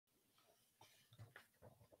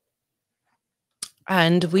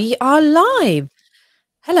And we are live.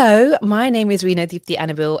 Hello, my name is Rena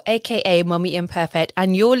Annabelle, aka Mommy Imperfect,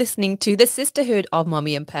 and you're listening to the Sisterhood of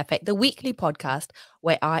Mommy Imperfect, the weekly podcast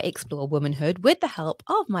where I explore womanhood with the help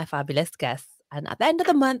of my fabulous guests. And at the end of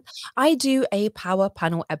the month, I do a power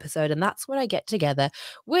panel episode, and that's where I get together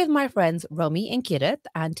with my friends Rummy and Kirat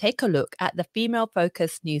and take a look at the female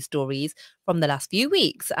focused news stories from the last few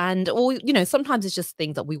weeks. And, or, sometimes it's just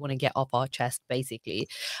things that we want to get off our chest, basically.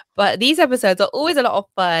 But these episodes are always a lot of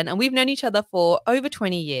fun, and we've known each other for over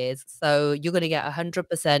 20 years. So you're going to get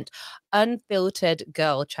 100% unfiltered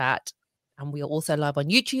girl chat. And we are also live on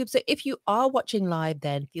YouTube. So if you are watching live,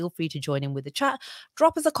 then feel free to join in with the chat.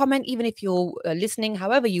 Drop us a comment, even if you're listening,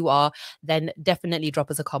 however you are, then definitely drop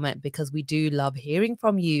us a comment because we do love hearing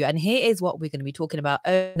from you. And here is what we're going to be talking about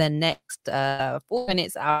over the next 4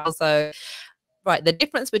 minutes, hour or so. Right, the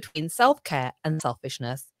difference between self-care and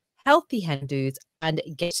selfishness, healthy hen-dos, and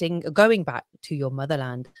going back to your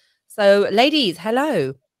motherland. So, ladies,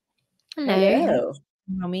 hello. Hello.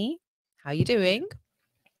 Mommy, how you doing?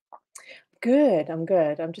 Good, I'm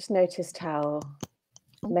good. I've just noticed how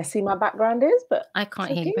messy my background is, but I can't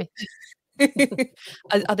hear you.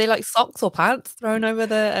 Are they like socks or pants thrown over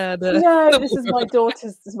the No, this is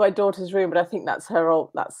my daughter's room, but I think that's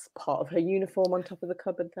that's part of her uniform on top of the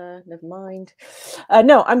cupboard there. Never mind.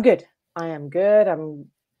 No, I'm good. I am good. I'm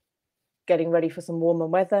getting ready for some warmer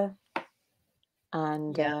weather.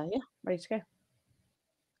 And yeah, ready to go.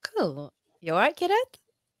 Cool. You all right, Kirat?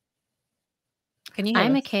 Can you hear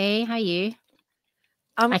I'm us? okay. How are you?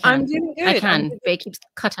 I'm doing good. I can, but it keeps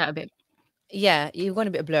cut out a bit. Yeah, you've gone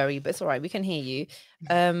a bit blurry, but it's all right. We can hear you.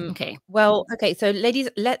 Okay. Well, okay. So, ladies,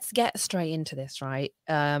 let's get straight into this, right?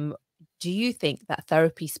 Do you think that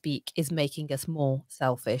therapy speak is making us more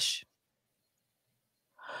selfish?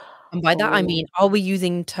 And by that, I mean, are we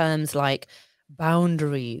using terms like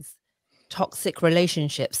boundaries, toxic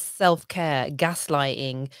relationships, self-care,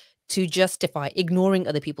 gaslighting to justify ignoring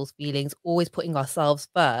other people's feelings, always putting ourselves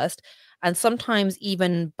first, and sometimes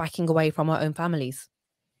even backing away from our own families?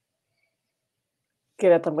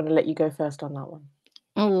 Kirat, I'm going to let you go first on that one.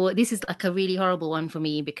 Oh, this is like a really horrible one for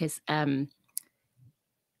me because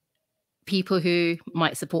people who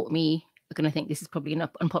might support me are going to think this is probably an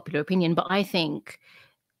unpopular opinion, but I think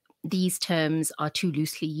these terms are too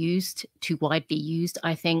loosely used, too widely used.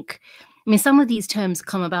 I mean, some of these terms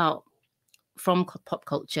come about from pop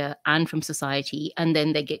culture and from society, and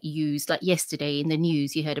then they get used. Like yesterday in the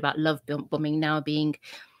news, you heard about love bombing now being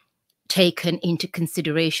taken into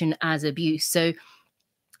consideration as abuse. So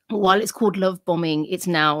while it's called love bombing, it's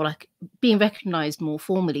now like being recognized more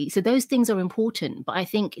formally. So those things are important, but I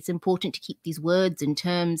think it's important to keep these words and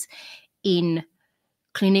terms in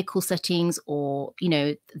clinical settings or,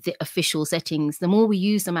 the official settings. The more we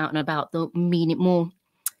use them out and about, the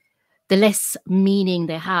less meaning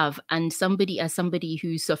they have. And as somebody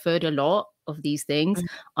who suffered a lot of these things,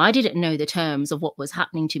 I didn't know the terms of what was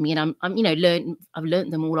happening to me. And I've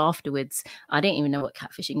learned them all afterwards. I didn't even know what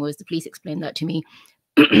catfishing was. The police explained that to me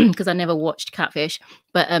because I never watched Catfish.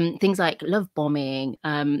 But things like love bombing,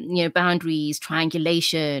 boundaries,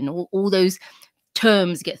 triangulation, all those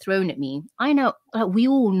terms get thrown at me. I know we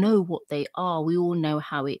all know what they are. We all know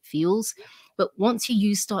how it feels. But once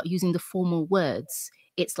you start using the formal words,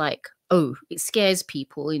 it's like, oh, it scares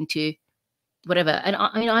people into whatever. And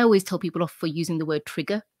I always tell people off for using the word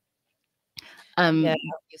trigger. Yeah,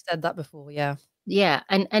 you've said that before. Yeah. Yeah.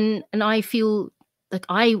 And I feel like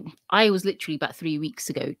I was literally about 3 weeks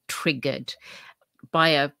ago triggered by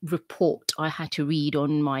a report I had to read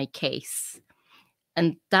on my case.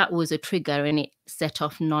 And that was a trigger, and it set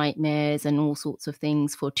off nightmares and all sorts of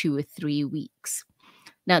things for 2 or 3 weeks.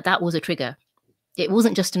 Now, that was a trigger. It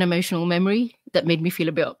wasn't just an emotional memory that made me feel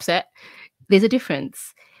a bit upset. There's a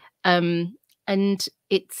difference. And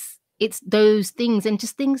it's those things, and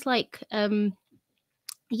just things like,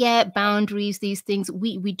 boundaries, these things,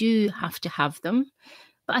 we do have to have them.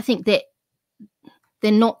 But I think that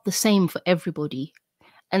they're not the same for everybody.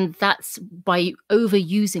 And that's by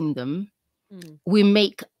overusing them, we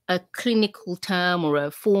make a clinical term or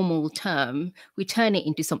a formal term, we turn it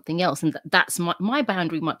into something else. And that's my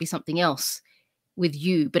boundary might be something else with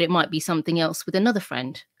you, but it might be something else with another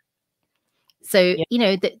friend. So,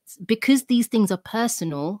 that because these things are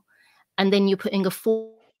personal, and then you're putting a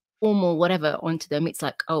formal whatever onto them, it's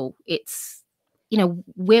like, oh, it's,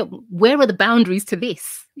 where are the boundaries to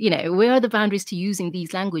this? Where are the boundaries to using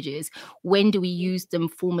these languages? When do we use them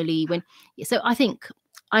formally? So I think,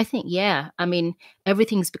 yeah, I mean,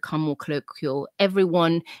 everything's become more colloquial.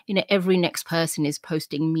 Everyone, every next person is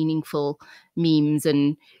posting meaningful memes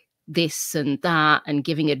and this and that and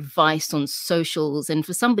giving advice on socials. And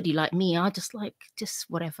for somebody like me, I just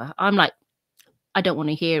whatever. I'm like, I don't want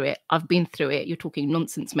to hear it. I've been through it. You're talking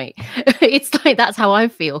nonsense, mate. It's like, that's how I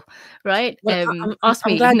feel, right? Well, Ask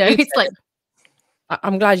I'm me, glad it's like,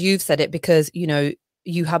 I'm glad you've said it, because,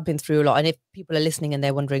 you have been through a lot. And if people are listening and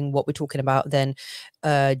they're wondering what we're talking about, then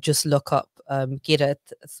just look up Kirat,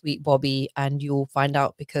 Sweet Bobby, and you'll find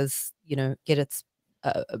out, because, Kirat's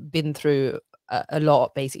been through a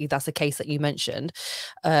lot, basically. That's the case that you mentioned.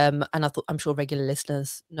 And I'm sure regular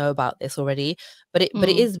listeners know about this already, but it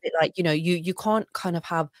is a bit like, you can't kind of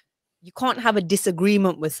have, you can't have a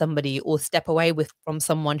disagreement with somebody or step away from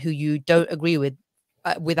someone who you don't agree with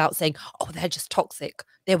without saying, oh, they're just toxic.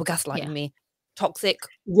 They were gaslighting me. Toxic.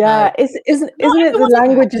 Yeah. No. Isn't it the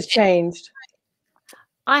language has changed?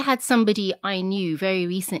 I had somebody I knew very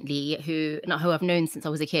recently who I've known since I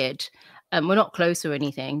was a kid. We're not close or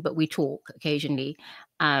anything, but we talk occasionally.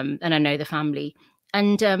 And I know the family.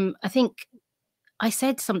 And I think I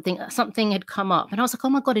said something had come up, and I was like, oh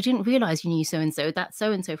my God, I didn't realize you knew so-and-so, that's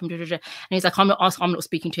so-and-so from da, da, da. And he's like, I'm not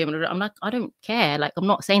speaking to him. I'm like, I don't care. Like, I'm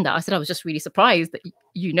not saying that. I said, I was just really surprised that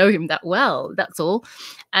you know him that well. That's all.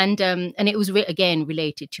 And it was again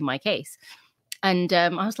related to my case. And I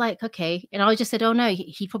was like, okay. And I just said, oh no,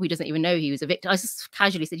 he probably doesn't even know he was a victim. I just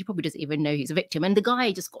casually said, he probably doesn't even know he's a victim. And the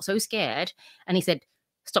guy just got so scared, and he said,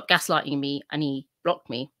 stop gaslighting me. And he blocked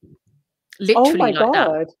me. Literally, oh my like God.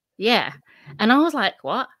 that. Yeah. And I was like,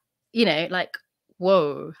 what? Like,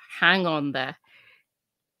 whoa, hang on there.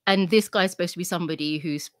 And this guy's supposed to be somebody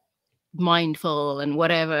who's mindful and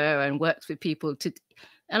whatever and works with people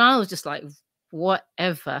and I was just like,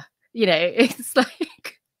 whatever, it's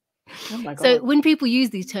like, Oh my God. so when people use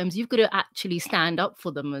these terms, you've got to actually stand up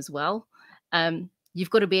for them as well. You've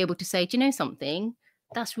got to be able to say, do you know something?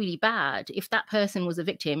 That's really bad. If that person was a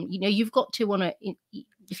victim, you've got to want to,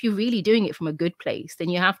 if you're really doing it from a good place, then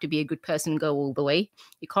you have to be a good person and go all the way.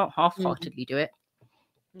 You can't half-heartedly do it.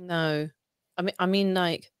 No. I mean,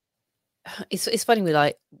 like, it's funny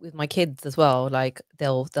with my kids as well. Like,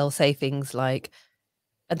 they'll say things like,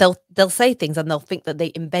 they'll say things and they'll think that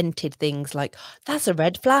they invented things, like, that's a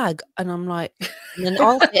red flag. And I'm like, and then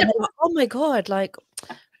I'll say it, and they're like, oh my God, like,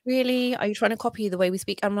 really? Are you trying to copy the way we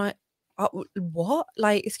speak? I'm like, what?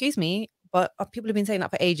 Like, excuse me, but people have been saying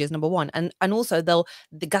that for ages, number one. And also the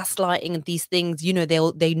gaslighting and these things,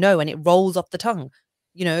 they know, and it rolls off the tongue,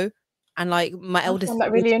 and like my I eldest find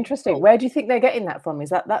that really interesting. Where do you think they're getting that from? Is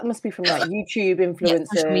that must be from like YouTube influencers,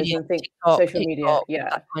 social media, and think TikTok, social media,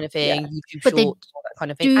 that kind of thing, YouTube But Shorts, all that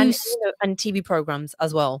kind of thing, and TV programs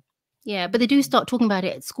as well. Yeah, but they do start talking about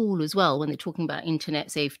it at school as well, when they're talking about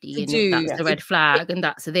internet safety, and that's the red flag, and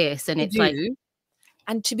that's this, and it's like.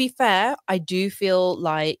 And to be fair, I do feel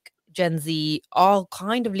like Gen Z are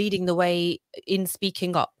kind of leading the way in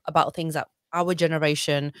speaking up about things that our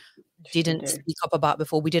generation didn't speak up about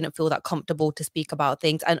before. We didn't feel that comfortable to speak about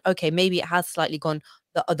things. And okay, maybe it has slightly gone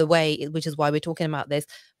the other way, which is why we're talking about this.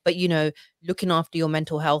 But, looking after your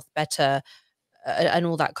mental health better and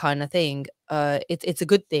all that kind of thing, it's a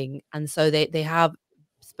good thing. And so they have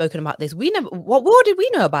spoken about this. We never, what did we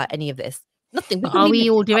know about any of this? Nothing. Are we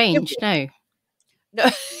all deranged? No. No.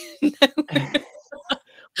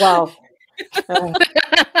 Wow.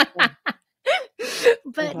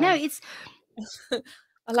 But no, it's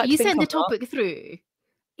you sent the topic through.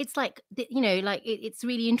 It's like, it's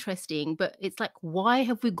really interesting, but it's like, why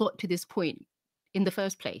have we got to this point in the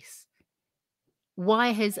first place?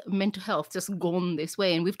 Why has mental health just gone this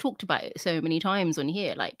way? And we've talked about it so many times on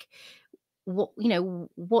here. Like, why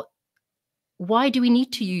do we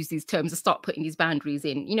need to use these terms to start putting these boundaries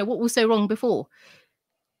in? What was so wrong before?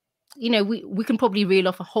 We can probably reel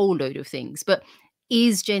off a whole load of things, but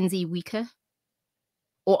is Gen Z weaker,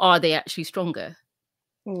 or are they actually stronger?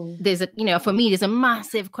 There's for me, there's a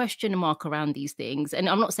massive question mark around these things. And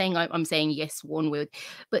I'm not saying I'm saying yes one word,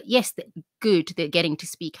 but yes, good, they're getting to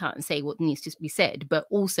speak out and say what needs to be said. But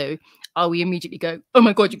also, are we immediately go, oh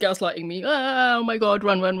my God, you're gaslighting me, oh my God,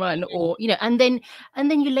 run, or and then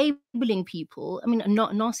you're labeling people. I mean,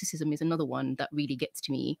 narcissism is another one that really gets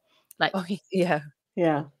to me. Like, oh yeah,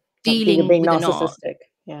 dealing being with narcissistic.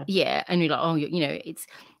 Yeah, and you're like, oh, it's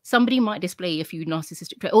somebody might display a few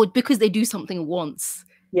narcissistic traits, or because they do something once.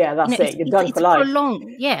 Yeah, that's it. You're done for life.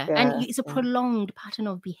 Prolonged, and it's a prolonged pattern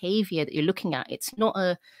of behavior that you're looking at. It's not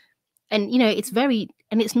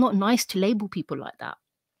it's not nice to label people like that,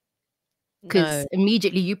 because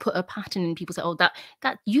immediately you put a pattern and people say, oh, that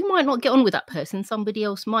you might not get on with that person, somebody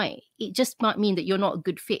else might. It just might mean that you're not a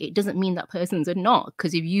good fit. It doesn't mean that person's a not,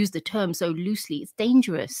 because you've used the term so loosely. It's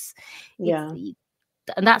dangerous. Yeah.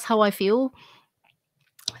 And that's how I feel.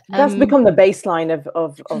 That's become the baseline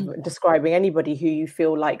of describing anybody who you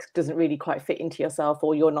feel like doesn't really quite fit into yourself,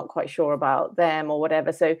 or you're not quite sure about them or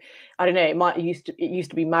whatever. So I don't know, it used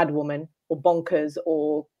to be mad woman or bonkers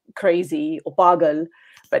or crazy or bagal,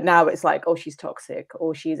 but now it's like, oh, she's toxic,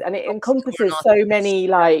 or and it encompasses so many,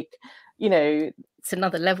 like, you know, it's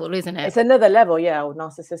another level, isn't it? It's another level, yeah, or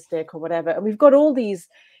narcissistic or whatever. And we've got all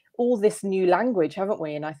this new language, haven't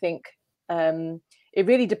we? And I think it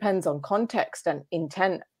really depends on context and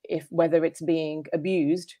intent, whether it's being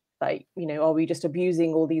abused, like, you know, are we just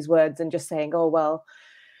abusing all these words and just saying, oh, well,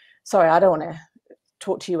 sorry, I don't want to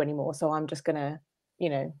talk to you anymore, so I'm just gonna, you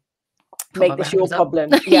know, make this your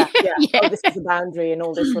problem. Yeah. Oh, this is a boundary and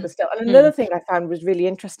all this sort of stuff. And another thing I found was really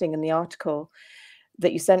interesting in the article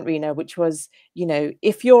that you sent, Rena, which was, you know,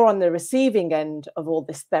 if you're on the receiving end of all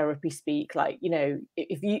this therapy speak, like, you know,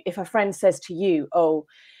 if a friend says to you, oh,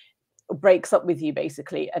 breaks up with you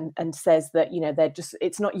basically, and says that, you know,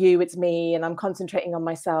 it's not you, it's me, and I'm concentrating on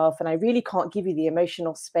myself, and I really can't give you the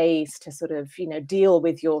emotional space to sort of, you know, deal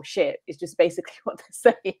with your shit, is just basically what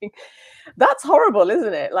they're saying. That's horrible,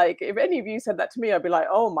 isn't it? Like, if any of you said that to me, I'd be like,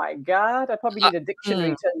 oh my God, I probably need a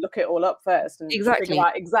dictionary to look it all up first and figure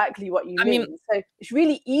out exactly what you mean. So it's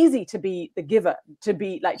really easy to be the giver, to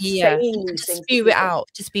be like saying these things, spew it out,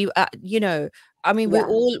 to spew, you know. I mean, we're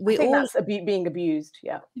all that's being abused.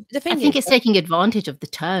 Yeah. I think it's taking advantage of the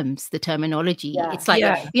terminology. Yeah. It's like,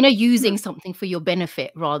 you know, using something for your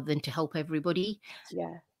benefit rather than to help everybody.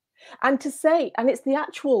 Yeah. And to say, and it's the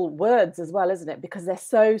actual words as well, isn't it? Because they're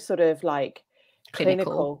so sort of like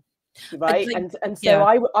clinical, right? And so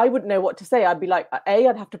I wouldn't know what to say. I'd be like,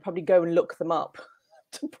 I'd have to probably go and look them up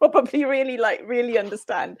to probably really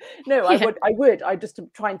understand. No, I would. I'm just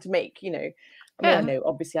trying to make, you know, I mean,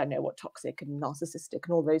 I know what toxic and narcissistic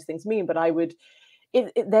and all those things mean, but I would,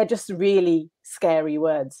 they're just really scary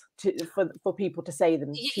words for people to say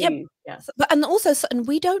them to you. Yeah. And also, and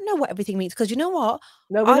we don't know what everything means, because you know what?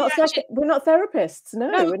 No, we're not therapists. No,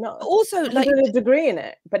 we're not. Also, like, a degree in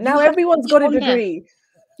it, but now everyone's got a degree.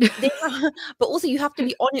 But also, you have to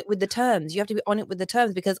be on it with the terms. You have to be on it with the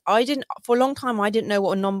terms, because for a long time, I didn't know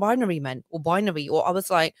what a non-binary meant, or binary, or I was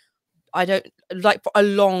like, I don't, like, for a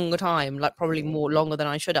long time, like probably longer than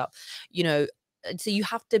I should have, you know. So you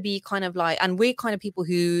have to be kind of like, and we're kind of people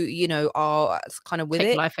who, you know, are kind of with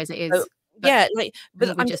take it. life as it is. So,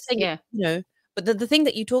 but I'm just saying, you know, but the thing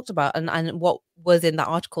that you talked about, and what was in that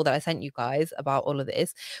article that I sent you guys about all of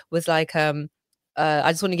this, was like, I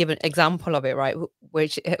just want to give an example of it, right?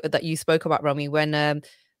 Which that you spoke about, Rummy, when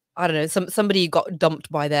I don't know, somebody got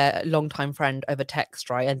dumped by their longtime friend over text,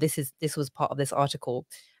 right? And this was part of this article.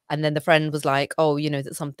 And then the friend was like, oh, you know, is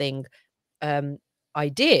it something I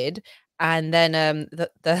did? And then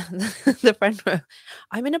the friend wrote,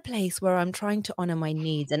 I'm in a place where I'm trying to honor my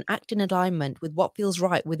needs and act in alignment with what feels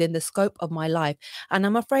right within the scope of my life. And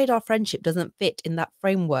I'm afraid our friendship doesn't fit in that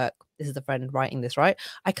framework. This is the friend writing this, right?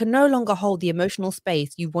 I can no longer hold the emotional space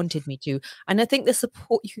you wanted me to. And I think the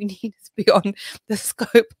support you need is beyond the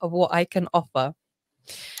scope of what I can offer.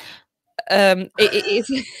 It is.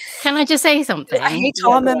 Can I just say something? A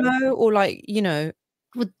HR memo, or like, you know,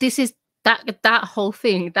 well, this is that whole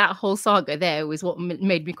thing, that whole saga there was what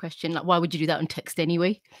made me question, like, why would you do that on text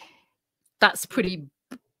anyway? That's pretty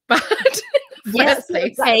bad. Yes,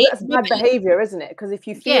 that's bad behavior, isn't it? Because if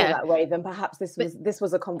you feel that way, then perhaps this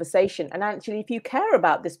was a conversation. And actually, if you care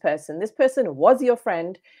about this person was your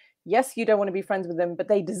friend. Yes, you don't want to be friends with them, but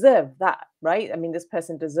they deserve that, right? I mean, this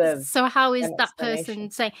person deserves. So how is that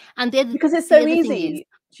person saying? And because it's so easy.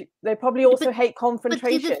 They probably also hate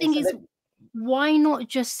confrontation. But the thing is, why not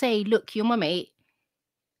just say, look, you're my mate.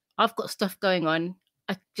 I've got stuff going on.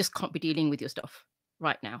 I just can't be dealing with your stuff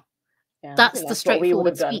right now. Yeah, that's the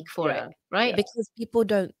straightforward speak for it, right? Yeah. Because people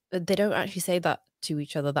don't actually say that to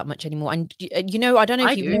each other that much anymore. And you know, I don't know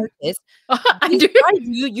if you've noticed. I do.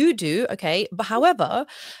 You do, okay. But however,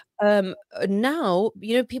 now,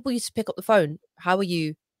 you know, people used to pick up the phone. How are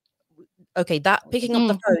you? Okay, that picking up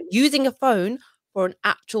the phone, using a phone for an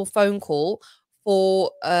actual phone call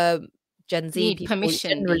for Gen Z people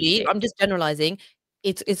generally. I'm just generalizing.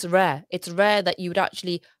 It's rare. It's rare that you would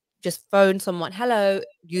actually just phone someone. Hello,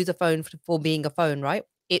 use a phone for being a phone, right?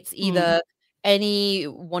 It's either any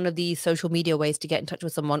one of these social media ways to get in touch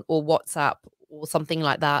with someone, or WhatsApp or something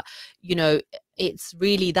like that. You know, it's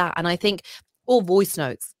really that. And I think, or voice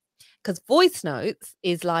notes, because voice notes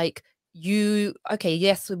is like,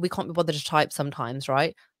 yes, we can't be bothered to type sometimes,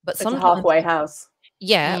 right? But it's sometimes a halfway house.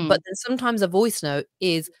 Yeah, but then sometimes a voice note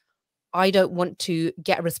is, I don't want to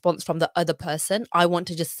get a response from the other person. I want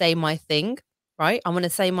to just say my thing, right? I want to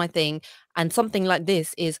say my thing. And something like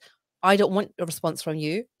this is, I don't want a response from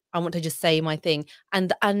you. I want to just say my thing.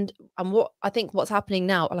 And what I think what's happening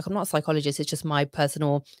now, like I'm not a psychologist, it's just my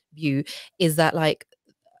personal view, is that like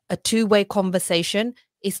a two-way conversation,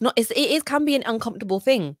 it can be an uncomfortable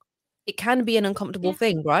thing. It can be an uncomfortable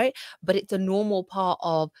thing, right? But it's a normal part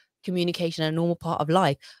of communication, a normal part of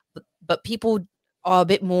life. But people are a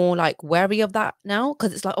bit more like wary of that now,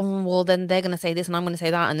 because it's like, oh well, then they're gonna say this and I'm gonna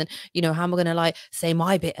say that, and then how am I gonna like say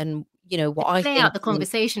my bit and what I Play think. out the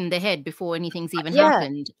conversation in their head before anything's even Yeah.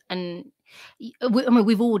 happened. And I mean,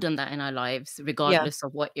 we've all done that in our lives, Yeah. regardless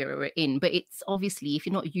of what era we're in. But it's obviously, if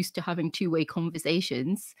you're not used to having two-way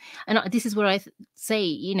conversations, and this is where I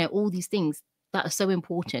say, all these things that are so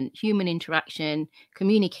important: human interaction,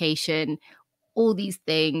 communication, all these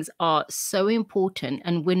things are so important,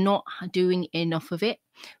 and we're not doing enough of it.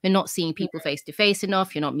 We're not seeing people face to face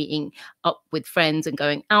enough. You're not meeting up with friends and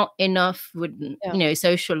going out enough.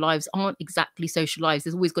 Social lives aren't exactly social lives.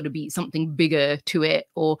 There's always got to be something bigger to it,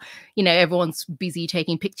 or everyone's busy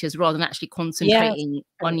taking pictures rather than actually concentrating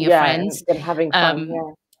on your friends and having fun.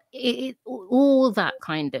 all that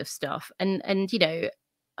kind of stuff. And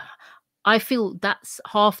I feel that's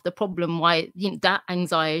half the problem why that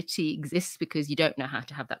anxiety exists, because you don't know how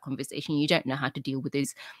to have that conversation. You don't know how to deal with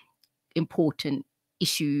those important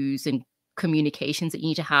issues and communications that you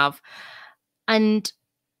need to have. And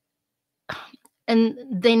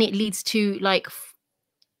then it leads to like,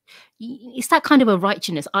 it's that kind of a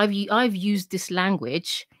righteousness. I've used this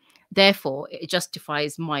language, therefore it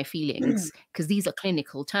justifies my feelings, because these are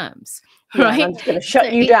clinical terms, right? And I'm just going to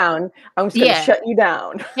shut you down. I'm just going to shut you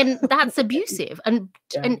down. And that's abusive. And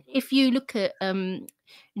if you look at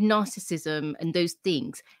narcissism and those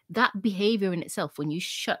things, that behavior in itself, when you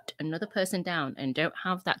shut another person down and don't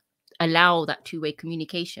allow that two-way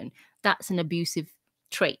communication, that's an abusive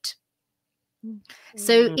trait.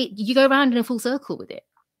 So you go around in a full circle with it.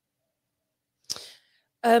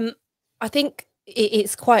 I think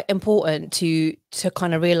it's quite important to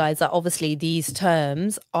kind of realize that obviously these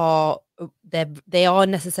terms are they are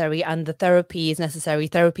necessary, and the therapy is necessary.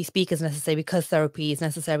 Therapy speak is necessary because therapy is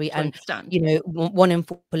necessary. And one in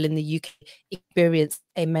 4 people in the UK experience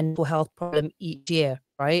a mental health problem each year,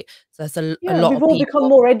 right? So that's a lot. We've all become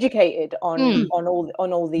more educated on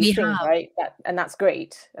all these things, have. right? And that's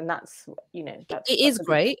great. And that's it is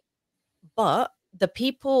great. But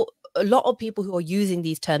a lot of people who are using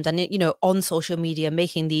these terms and on social media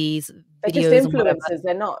making these they're videos, just influencers.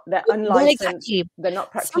 They're unlicensed. Well, exactly. They're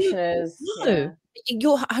not practitioners.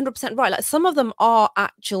 You're 100% right. Like some of them are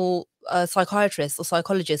actual psychiatrists or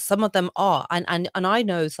psychologists. Some of them are, and I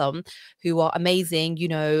know some who are amazing.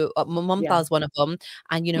 My mum is one of them,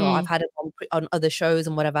 and I've had it on other shows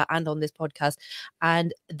and whatever, and on this podcast,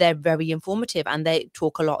 and they're very informative and they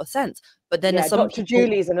talk a lot of sense. But then Dr.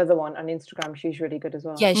 Julie's another one on Instagram. She's really good as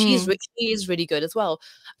well. Yeah, she is really good as well.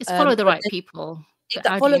 Just follow the right people.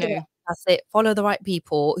 That's it. Follow the right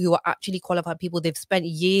people who are actually qualified people. They've spent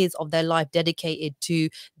years of their life dedicated to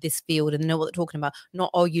this field and know what they're talking about. Not,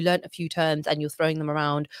 you learned a few terms and you're throwing them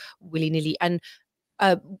around willy-nilly. And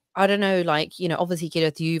I don't know, like, obviously,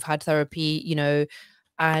 Kirat, you've had therapy,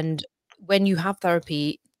 and when you have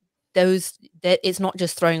therapy, it's not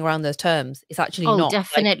just throwing around those terms. It's actually not.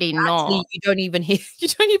 Definitely not. Actually, you don't even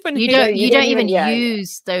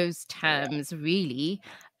use those terms really.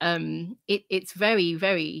 It's very,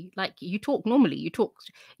 very, like, you talk normally. You talk,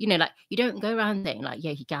 like, you don't go around there like,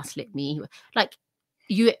 he gaslit me. Like,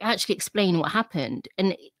 you actually explain what happened,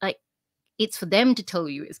 and like, it's for them to tell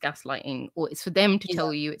you it's gaslighting, or it's for them to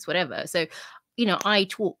tell you it's whatever. So, I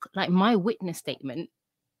talk, like, my witness statement,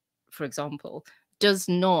 for example, does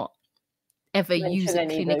not ever use a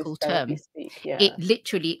clinical term. It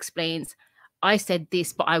literally explains, I said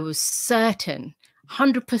this, but I was certain,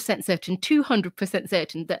 100% certain, 200%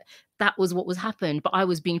 certain that was what was happened, but I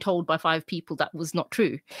was being told by 5 people that was not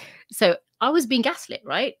true. So I was being gaslit,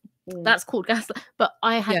 right? That's called gaslight. But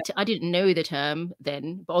I didn't know the term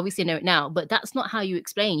then, but obviously I know it now. But that's not how you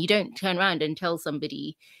explain. You don't turn around and tell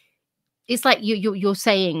somebody. It's like you're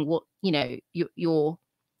saying what, you're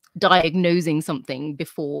diagnosing something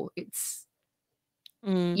before it's,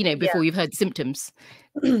 before you've heard symptoms.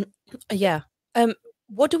 What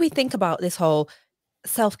do we think about this whole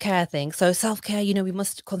self-care thing? So self-care, we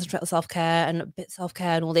must concentrate on self-care and a bit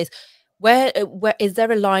self-care and all this. Where is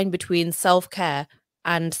there a line between self-care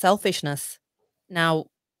and selfishness? Now,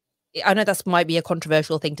 I know that might be a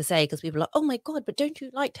controversial thing to say, because people are like, oh my God, but don't you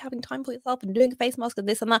like having time for yourself and doing a face mask and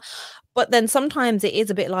this and that? But then sometimes it is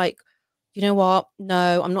a bit like, you know what?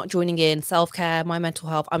 No, I'm not joining in. Self-care, my mental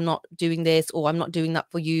health, I'm not doing this, or I'm not doing that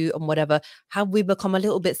for you, and whatever. Have we become a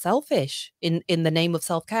little bit selfish in the name of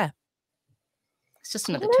self-care? It's just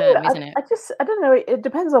another term, isn't it? I don't know. It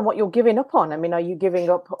depends on what you're giving up on. I mean, are you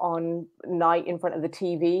giving up on night in front of the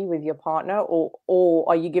TV with your partner, or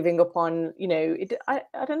are you giving up on, I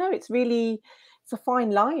don't know. It's a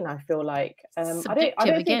fine line, I feel like. Subjective I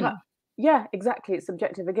don't again. think yeah, exactly. It's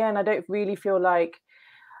subjective again. I don't really feel like,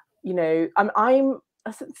 I'm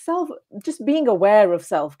just being aware of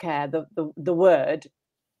self-care, the word,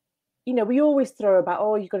 we always throw about,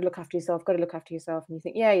 oh, you've got to look after yourself, and you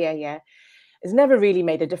think, yeah. It's never really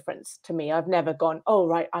made a difference to me. I've never gone, oh,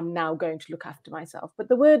 right, I'm now going to look after myself. But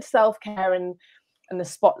the word self-care and the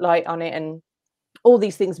spotlight on it and all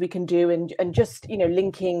these things we can do and just,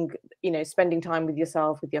 linking, spending time with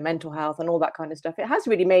yourself, with your mental health and all that kind of stuff. It has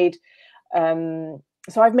really made, so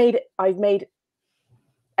I've made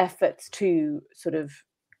efforts to sort of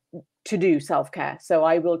to do self-care. So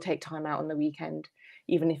I will take time out on the weekend,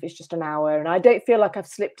 even if it's just an hour. And I don't feel like I've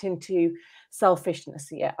slipped into selfishness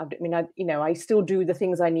yet. I mean, I still do the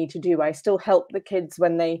things I need to do. I still help the kids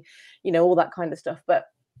when they, all that kind of stuff. But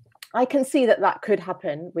I can see that could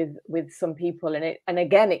happen with some people. And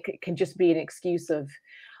again, it can just be an excuse of,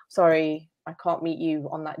 sorry, I can't meet you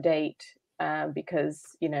on that date because,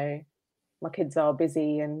 my kids are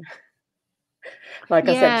busy and like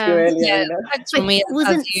I said to you earlier, it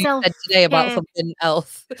wasn't you said today about something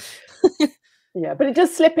else. Yeah, but it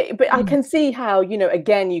does slip it. But I can see how,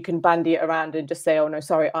 again, you can bandy it around and just say, oh no,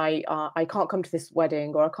 sorry, I can't come to this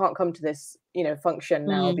wedding, or I can't come to this, function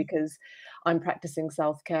now because I'm practicing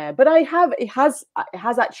self-care. But it has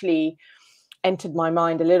actually entered my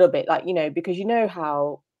mind a little bit, like, because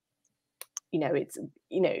how, it's,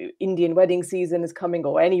 Indian wedding season is coming,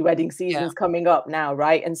 or any wedding season is coming up now,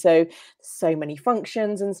 right? And so many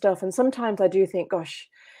functions and stuff. And sometimes I do think, gosh,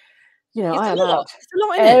 I am out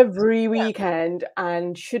every weekend,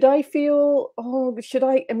 and should I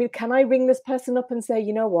mean, can I ring this person up and say,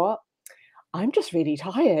 you know what, I'm just really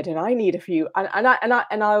tired and I need a few, and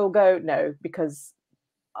I will go, no, because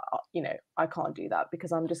I can't do that,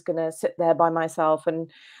 because I'm just gonna sit there by myself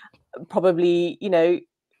and probably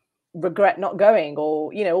regret not going,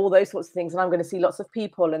 or all those sorts of things, and I'm going to see lots of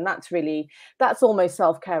people, and that's almost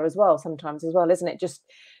self-care as well sometimes as well, isn't it? Just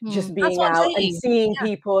being out and seeing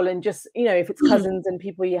people, and just if it's cousins and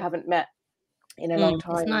people you haven't met in a long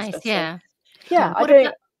time. It's nice. Stuff, yeah so, I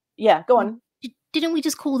don't go on. Didn't we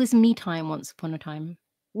just call this me time once upon a time?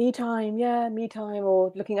 Me time,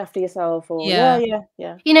 or looking after yourself, or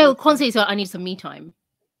constantly, so I need some me time.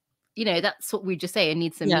 That's what we just say. I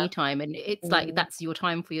need some me time, and it's like that's your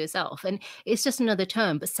time for yourself, and it's just another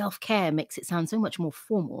term. But self-care makes it sound so much more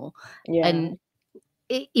formal, and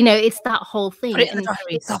it's that whole thing.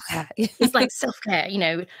 It's like self-care.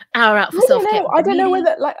 Hour out for self-care. I don't know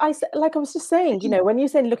whether, like I was just saying, when you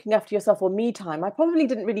said looking after yourself or me time, I probably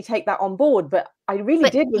didn't really take that on board, but I really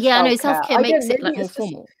did. With I know self-care makes it like more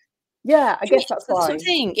formal. Yeah, I guess that's why.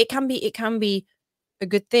 Something it can be a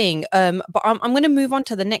good thing. But I'm going to move on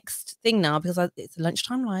to the next thing now, because it's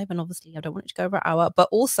lunchtime live, and obviously I don't want it to go over an hour. But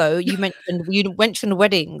also, you mentioned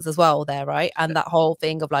weddings as well there, right? And that whole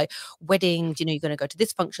thing of like weddings, you're going to go to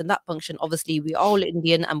this function, that function. Obviously, we are all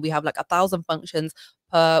Indian, and we have like 1,000 functions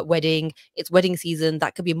per wedding. It's wedding season.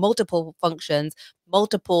 That could be multiple functions,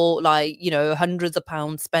 multiple hundreds of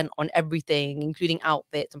pounds spent on everything, including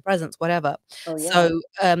outfits and presents, whatever. Oh, yeah. So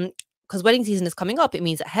because wedding season is coming up, it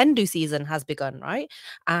means that Hen Do season has begun, right?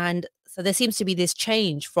 And so there seems to be this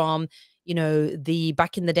change from, the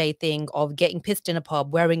back in the day thing of getting pissed in a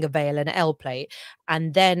pub, wearing a veil and an L plate.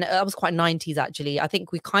 And then that was quite 90s, actually. I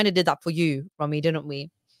think we kind of did that for you, Rummy, didn't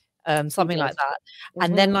we? Something like that.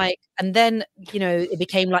 And then it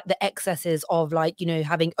became like the excesses of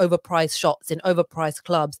having overpriced shots in overpriced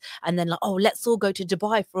clubs, and then oh, let's all go to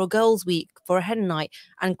Dubai for a girls' week for a hen night,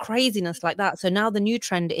 and craziness like that. So now the new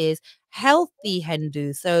trend is healthy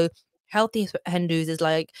Hen-Dos. So healthy Hen-Dos is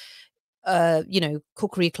like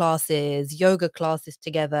cookery classes, yoga classes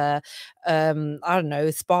together, I don't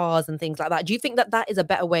know, spas and things like that. Do you think that is a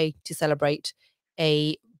better way to celebrate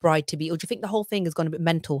a bride to be, or do you think the whole thing has gone a bit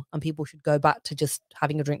mental and people should go back to just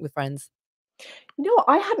having a drink with friends?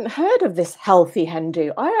 I hadn't heard of this healthy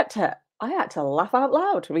Hen-Do. I had to laugh out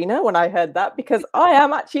loud, Rena, when I heard that, because I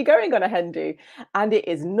am actually going on a Hen-Do, and it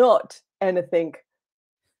is not anything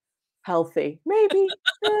healthy.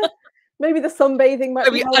 Maybe the sunbathing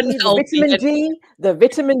might be healthy. The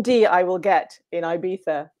vitamin D I will get in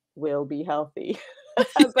Ibiza will be healthy.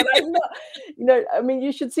 But I'm not, I mean,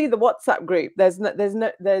 you should see the WhatsApp group. There's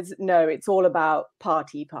no, it's all about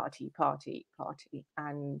party.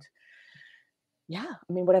 And yeah,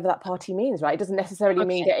 I mean, whatever that party means, right? It doesn't necessarily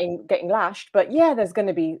mean getting lashed, but yeah, there's going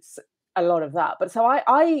to be a lot of that. But so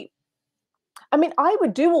I mean, I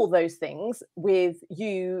would do all those things with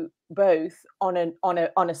you both on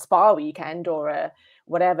a spa weekend or a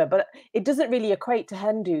whatever, but it doesn't really equate to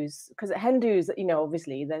hen dos, because hen dos, you know,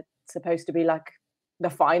 obviously they're supposed to be like the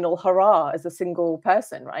final hurrah as a single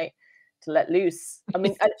person, right? To let loose. I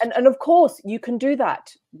mean, and of course you can do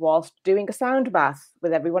that whilst doing a sound bath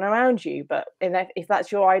with everyone around you. But if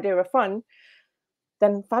that's your idea of fun,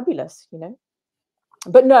 then fabulous, you know.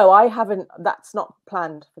 But no, I haven't. That's not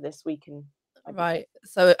planned for this weekend. Right.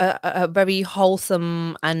 So a very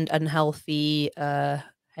wholesome and healthy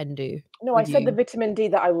hen do. No, I said the vitamin D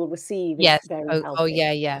that I will receive is Yes. very Oh,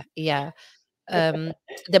 healthy. yeah.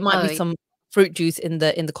 There might be some fruit juice in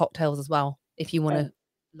the cocktails as well, if you want to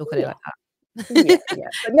look at it like that. Yeah.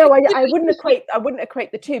 But no, I wouldn't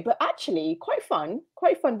equate the two. But actually, quite fun.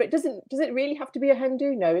 But does it really have to be a hen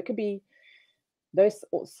do? No, it could be those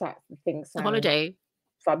things. A holiday.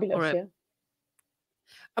 Fabulous, yeah.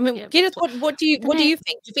 I mean, Kirat, what do you think? Do you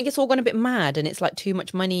think it's all gone a bit mad and it's like too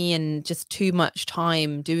much money and just too much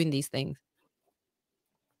time doing these things?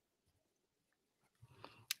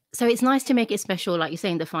 So it's nice to make it special, like you're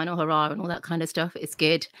saying, the final hurrah and all that kind of stuff. It's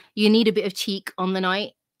good. You need a bit of cheek on the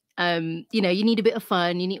night. You know, you need a bit of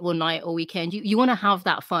fun. You need all night or weekend. You want to have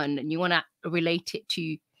that fun and you want to relate it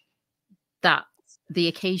to the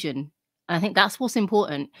occasion. And I think that's what's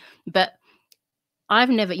important. But I've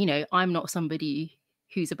never, you know, I'm not somebody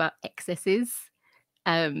who's about excesses.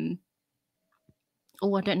 Oh,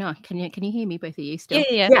 I don't know. Can you hear me, both of you still?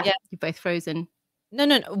 Yeah. You're both frozen.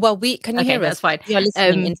 No. Well, can you hear us? That's fine. You're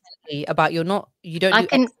listening intently about you don't.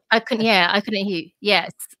 I couldn't hear you.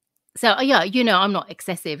 Yes. So yeah, you know, I'm not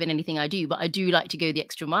excessive in anything I do, but I do like to go the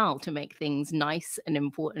extra mile to make things nice and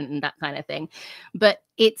important and that kind of thing. But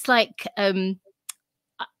it's like, you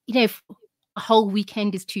know, a whole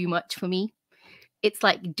weekend is too much for me. It's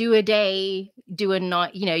like do a day, do a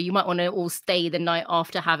night. You know, you might want to all stay the night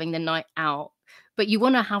after having the night out, but you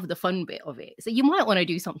want to have the fun bit of it. So you might want to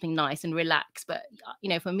do something nice and relax. But, you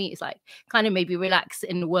know, for me, it's like kind of maybe relax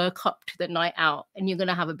and work up to the night out and you're going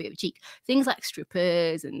to have a bit of cheek. Things like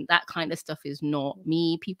strippers and that kind of stuff is not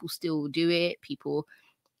me. People still do it. People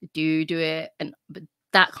do it. But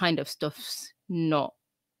that kind of stuff's not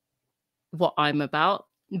what I'm about.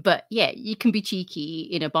 But yeah, you can be cheeky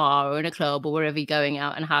in a bar or in a club or wherever you're going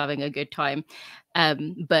out and having a good time.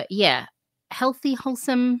 But yeah, healthy,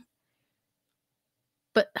 wholesome.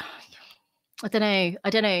 But I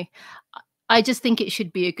don't know. I just think it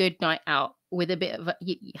should be a good night out with a bit of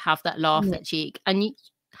you have that laugh, that cheek, and you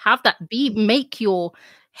have that make your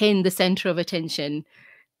hen the center of attention.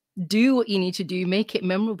 Do what you need to do, make it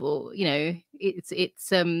memorable. You know,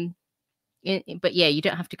 but yeah, you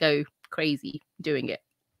don't have to go crazy doing it.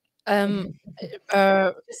 It's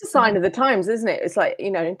a sign of the times, isn't it? It's like,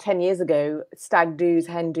 you know, 10 years ago, stag do's,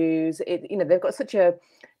 hen do's, you know, they've got such a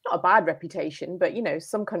not a bad reputation, but you know,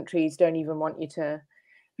 some countries don't even want you to.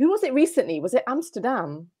 Who was it recently? Was it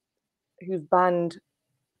Amsterdam who've banned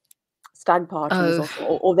stag parties,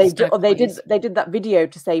 or they did that video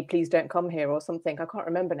to say please don't come here or something? I can't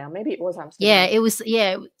remember now. Maybe it was Amsterdam. Yeah, it was.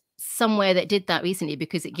 Yeah, somewhere that did that recently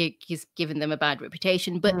because it has given them a bad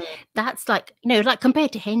reputation. But that's like, you know, like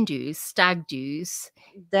compared to hen do's, stag do's,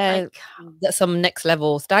 that's some next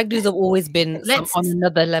level. Stag do's have always been on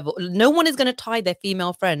another level. No one is going to tie their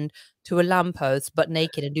female friend to a lamppost but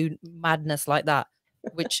naked and do madness like that,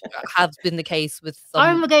 which has been the case with some. I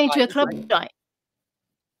remember going to a club night.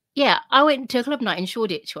 Yeah, I went to a club night in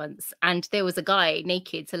Shoreditch once, and there was a guy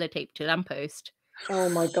naked sellotaped to a lamppost. Oh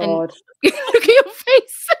my god! Look at your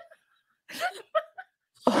face.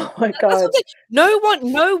 Oh my god! No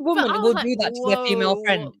woman will do that to their female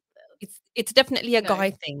friend. It's definitely a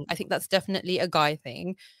guy thing. I think that's definitely a guy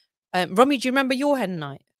thing. Rummy, do you remember your hen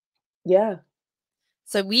night? Yeah.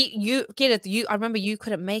 So Kirat, I remember you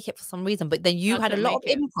couldn't make it for some reason, but then you had a lot of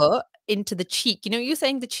input into the cheek. You know, you're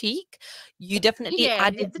saying the cheek. You definitely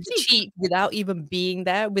added the cheek without even being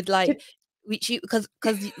there. With like, because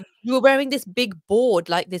you were wearing this big board,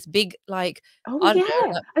 like this big like. Oh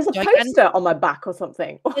yeah, there's a poster on my back or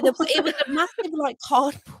something. It was a massive like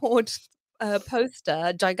cardboard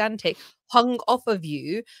poster, gigantic, hung off of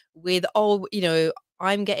you with you know,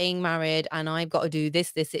 I'm getting married and I've got to do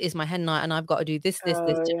this. It is my hen night and I've got to do this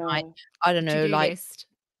tonight. I don't know, like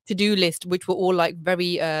to-do list, which were all like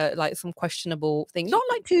very like some questionable things. Not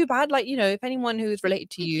like too bad. Like, you know, if anyone who's related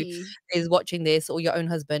to you is watching this or your own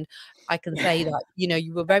husband, I can say that, you know,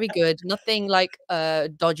 you were very good. Nothing like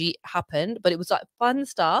dodgy happened, but it was like fun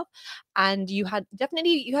stuff. And you had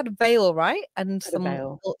a veil, right? And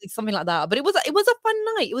something like that. But it was a fun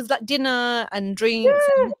night. It was like dinner and drinks.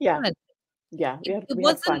 Yeah. We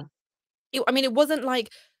had fun. I mean, it wasn't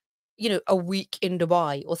like you know, a week in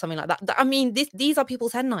Dubai or something like that. I mean, these are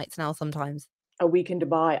people's hen nights now sometimes. A week in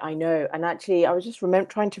Dubai, I know. And actually, I was just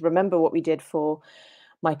trying to remember what we did for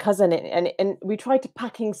my cousin, and we tried to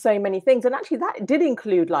packing so many things, and actually that did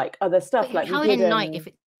include like other stuff. But Like how we did, hen night if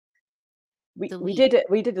it's a we week? did it.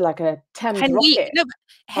 We did like a Thames Hen week. rocket No,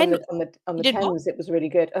 but on the did what? Thames. It was really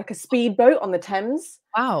good, like a speedboat on the Thames.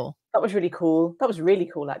 Wow. That was really cool. That was really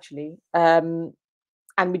cool, actually.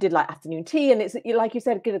 And we did like afternoon tea, and it's like you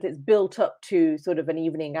said, Kirat, it's built up to sort of an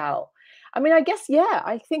evening out. I mean, I guess, yeah,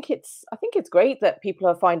 I think it's great that people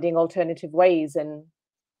are finding alternative ways and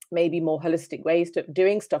maybe more holistic ways to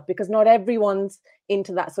doing stuff, because not everyone's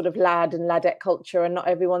into that sort of lad and ladette culture, and not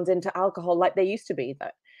everyone's into alcohol like they used to be.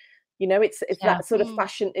 That, you know, it's that sort of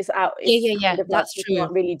fashion is out. It's Yeah. kind of like That's people true.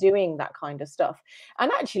 aren't really doing that kind of stuff.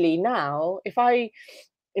 And actually now, if I,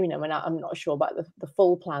 you know, and I'm not sure about the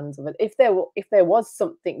full plans of it. If there was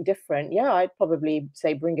something different, yeah, I'd probably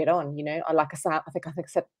say bring it on. You know, I like a sound. I think I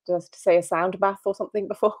said just to say a sound bath or something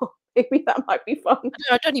before. Maybe that might be fun.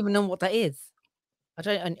 I don't even know what that is. I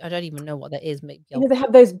don't even know what that is. Maybe You know, they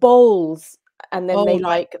have those bowls, and then they right.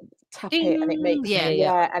 like tap it, and it makes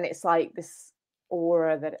Yeah. and it's like this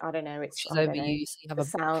aura that I don't know. It's She's I over don't know, you, so you have the a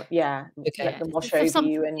sound. Yeah, okay. let them wash For over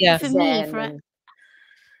you and Yeah. for me, zen for a and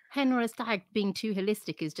hen or a stag being too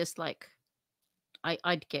holistic is just like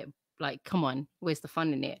I'd get like, come on, where's the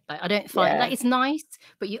fun in it? Like I don't find like yeah. it's nice,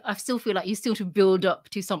 but I still feel like you still to build up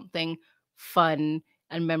to something fun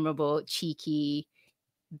and memorable, cheeky,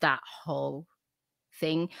 that whole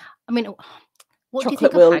thing. I mean, what do you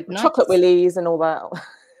think of hag nights? Chocolate willies and all that.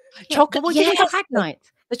 Yeah, Chocolate. but what do you think of Yes, hag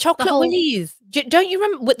nights? the chocolate whole- willies. Don't you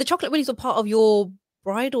remember? The chocolate willies were part of your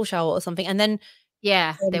bridal shower or something, and then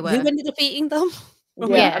Yeah, they were. who ended up eating them?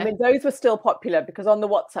 Yeah, I mean, those were still popular because on the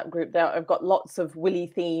WhatsApp group there, I've got lots of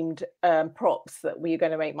Willy themed props that we're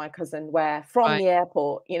going to make my cousin wear from the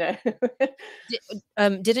airport, you know.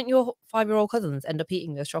 Didn't your 5-year-old cousins end up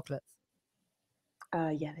eating those chocolates?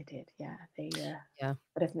 Yeah, they did. Yeah, yeah.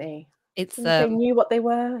 But if they knew what they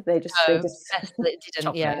were, they just they didn't.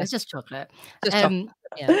 Chocolate. Yeah, It's just chocolate. just chocolate.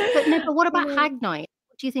 Yeah. But what about hag night?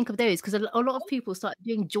 What do you think of those? Because a lot of people start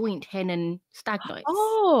doing joint hen and stag nights.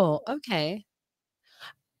 Oh, okay.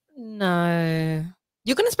 No,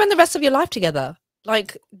 you're gonna spend the rest of your life together.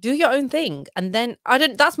 Like, do your own thing, and then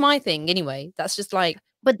that's my thing anyway. That's just like,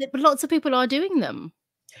 but lots of people are doing them.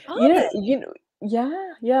 You know,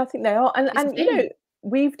 yeah, I think they are, and you know,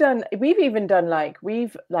 we've even done like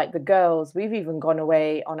the girls, we've even gone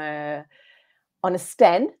away on a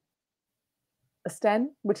sten. A sten,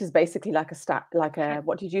 which is basically like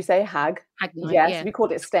what did you say, hag night, yes, we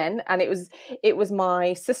called it sten, and it was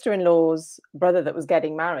my sister-in-law's brother that was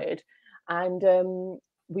getting married, and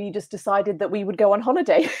we just decided that we would go on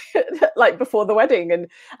holiday like before the wedding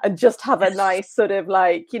and just have a nice sort of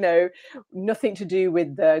like, you know, nothing to do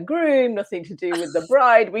with the groom, nothing to do with the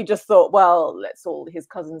bride. We just thought, well, let's all his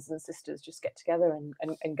cousins and sisters just get together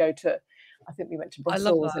and go to, I think we went to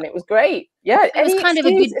Brussels, and it was great. Yeah, it was kind of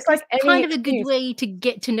a good. It's like a good way to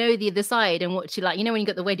get to know the other side and what you like. You know, when you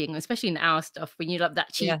got the wedding, especially in our stuff, when you love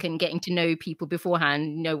that cheek and getting to know people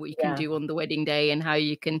beforehand, know what you can do on the wedding day and how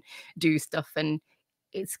you can do stuff, and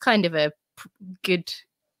it's kind of a good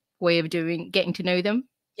way of getting to know them.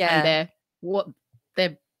 And what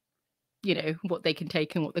they can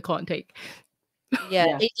take and what they can't take.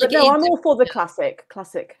 Yeah. But no, I'm all for the classic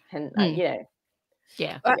hen, you know.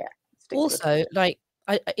 Yeah. Also, like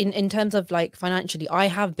in terms of like financially, I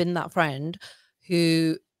have been that friend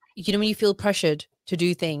who, you know, when you feel pressured to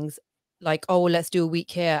do things like, oh, let's do a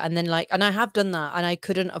week here, and then like, and I have done that, and I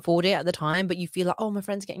couldn't afford it at the time, but you feel like, oh, my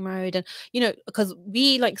friend's getting married, and you know, because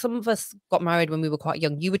we like some of us got married when we were quite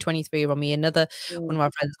young. You were 23, Rummy. Another one of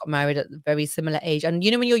our friends got married at a very similar age, and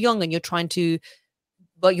you know, when you're young and you're trying to,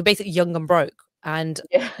 well, you're basically young and broke, and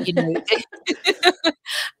you know.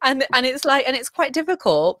 And it's like, and it's quite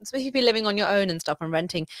difficult, especially if you're living on your own and stuff and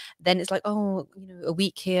renting. Then it's like, oh, you know, a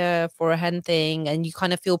week here for a hen thing, and you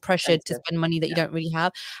kind of feel pressured to spend money that you don't really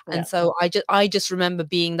have. And so I just remember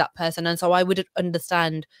being that person, and so I would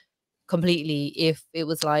understand completely if it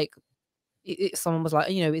was like if someone was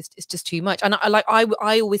like, you know, it's just too much. And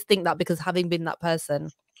I always think that, because having been that person,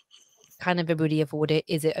 can everybody afford it?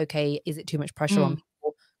 Is it okay? Is it too much pressure on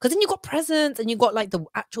people? Because then you've got presents and you've got like the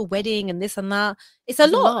actual wedding and this and that. It's a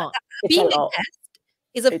lot. Being a guest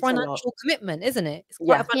is a financial commitment, isn't it? It's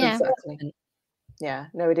quite a financial commitment. Yeah,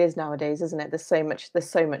 no, it is nowadays, isn't it? There's so much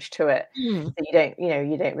to it that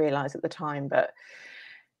you don't realize at the time. But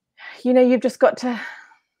you know, you've just got to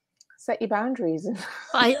set your boundaries.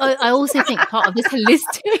 I also think part of this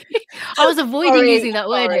holistic I was avoiding using that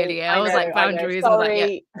word earlier. I was know, like boundaries. I was like,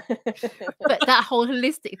 yeah. sorry. But that whole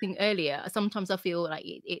holistic thing earlier, sometimes I feel like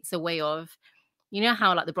it's a way of, you know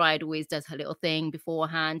how like the bride always does her little thing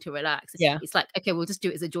beforehand to relax. Yeah. It's like, okay, we'll just do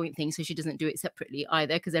it as a joint thing, so she doesn't do it separately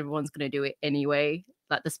either, because everyone's going to do it anyway,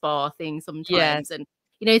 like the spa thing sometimes, and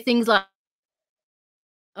you know, things like.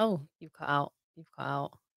 Oh, you've cut out. You've cut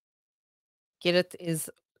out. Kirat is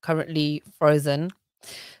currently frozen.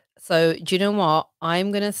 So do you know what?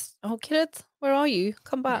 I'm gonna. Oh, Kirat, where are you?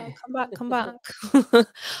 Come back! Come back! Come back!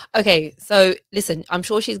 Okay, so listen, I'm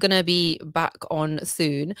sure she's gonna be back on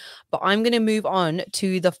soon, but I'm gonna move on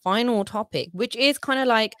to the final topic, which is kind of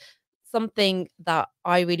like something that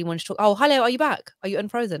I really want to talk. Oh, hello, are you back? Are you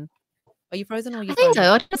unfrozen? Are you frozen or are you I think frozen?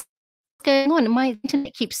 so. I don't know what's going on. My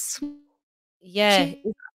internet keeps Yeah,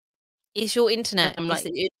 switching. it's your internet. I'm like,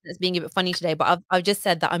 It's being a bit funny today, but I've just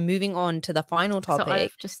said that I'm moving on to the final so topic.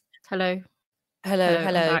 I've just hello, Hello, I'm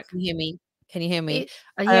hello. back. Can you hear me? Can you hear me?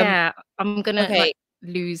 Yeah, I'm gonna Okay. like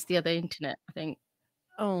lose the other internet, I think.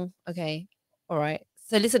 Oh, okay. All right.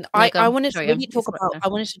 So listen, Yeah, I go. wanted to Sorry, really it's talk right about now. I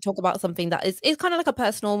wanted to talk about something that is kind of like a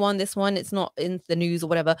personal one. This one, it's not in the news or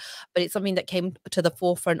whatever, but it's something that came to the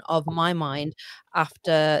forefront of my mind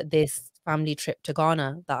after this family trip to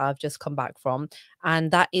Ghana that I've just come back from.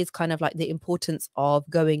 And that is kind of like the importance of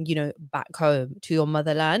going, back home to your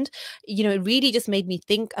motherland. It really just made me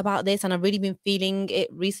think about this, and I've really been feeling it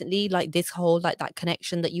recently, like this whole like that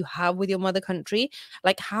connection that you have with your mother country.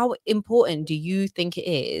 Like, how important do you think it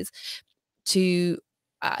is to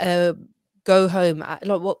uh, go home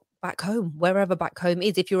like what back home, wherever back home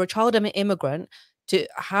is? If you're a child of an immigrant, to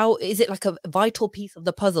how is it like a vital piece of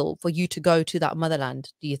the puzzle for you to go to that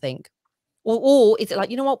motherland, do you think? Or is it like,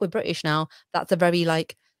 you know what, we're British now, that's a very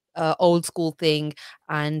like old school thing,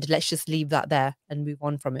 and let's just leave that there and move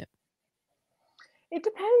on from it? It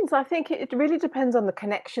depends. I think it really depends on the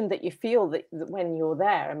connection that you feel that when you're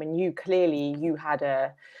there. I mean, you had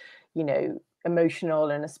a, emotional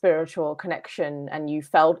and a spiritual connection, and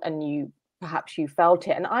perhaps you felt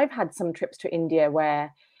it. And I've had some trips to India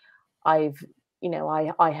where I've,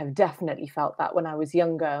 I have definitely felt that when I was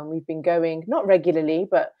younger, and we've been going not regularly,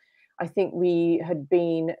 but I think we had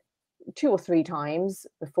been 2 or 3 times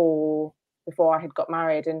before I had got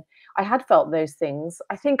married, and I had felt those things.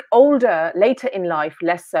 I think later in life,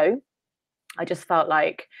 less so. I just felt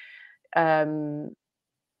like, um,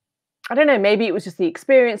 I don't know, maybe it was just the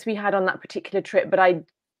experience we had on that particular trip, but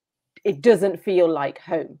it doesn't feel like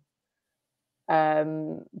home.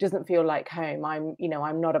 Doesn't feel like home.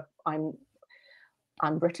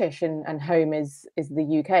 I'm British, and home is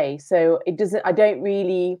the UK. So it doesn't.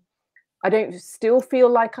 I don't still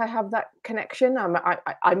feel like I have that connection.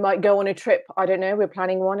 I might go on a trip. I don't know. We're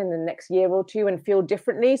planning one in the next year or two and feel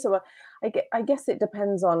differently. So I guess it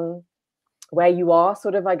depends on where you are,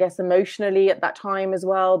 sort of, I guess, emotionally at that time as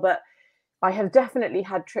well. But I have definitely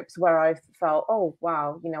had trips where I felt, oh,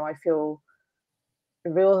 wow, I feel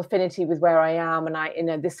a real affinity with where I am.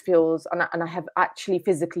 And this feels, and I have actually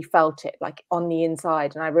physically felt it like on the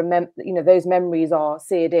inside. And I remember, those memories are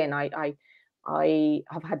seared in. I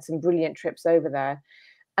have had some brilliant trips over there,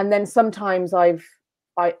 and then sometimes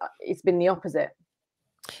it's been the opposite.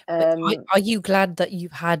 But are you glad that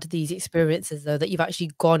you've had these experiences, though, that you've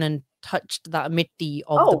actually gone and touched that mitti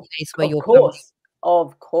of the place where your family?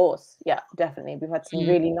 Of course, yeah, definitely. We've had some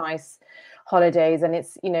really nice holidays, and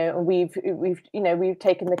it's we've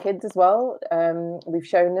taken the kids as well. We've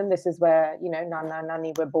shown them this is where Nana and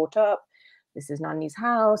Nani were brought up. This is Nani's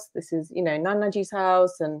house. This is Nanaji's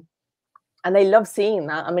house, and they love seeing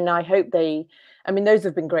that. I mean, those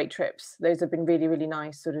have been great trips. Those have been really, really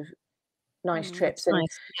nice, sort of nice trips. And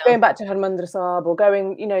Nice. Yeah. going back to Harmandir Sahib, or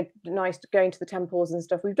going, nice going to the temples and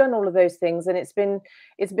stuff. We've done all of those things, and it's been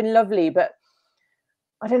lovely. But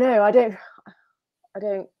I don't know.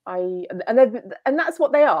 And that's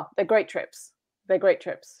what they are. They're great trips. They're great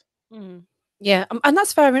trips. Yeah, and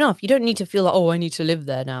that's fair enough. You don't need to feel like, oh, I need to live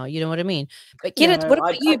there now. You know what I mean? But Kirat, No, what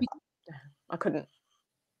about you? I couldn't.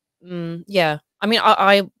 Yeah, I mean,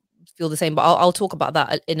 I feel the same, but I'll talk about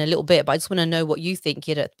that in a little bit. But I just want to know what you think,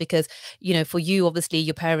 Kirat, because for you, obviously,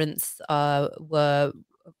 your parents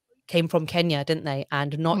came from Kenya, didn't they,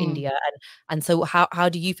 and not India, and so how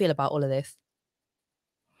do you feel about all of this?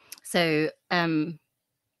 So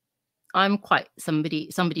I'm quite somebody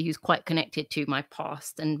who's quite connected to my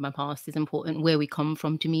past, and my past is important. Where we come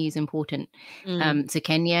from to me is important. So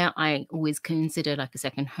Kenya, I always consider like a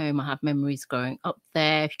second home. I have memories growing up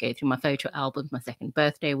there. If you go through my photo albums, my second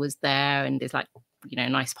birthday was there, and there's like a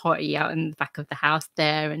nice party out in the back of the house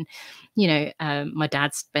there, and my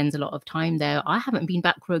dad spends a lot of time there. I haven't been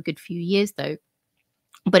back for a good few years though,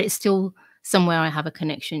 but it's still somewhere I have a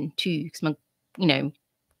connection to, because my, you know,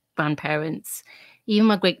 grandparents, even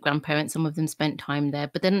my great grandparents, some of them spent time there.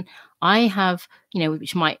 But then I have, you know,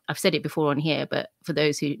 which might, I've said it before on here, but for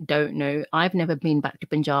those who don't know, I've never been back to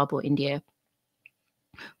Punjab or India,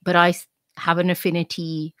 but I have an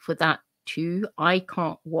affinity for that too. I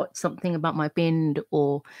can't watch something about my bind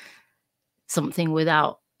or something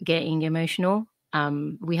without getting emotional.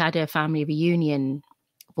 We had a family reunion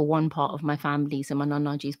for one part of my family, so my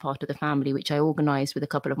Nanaji's part of the family, which I organised with a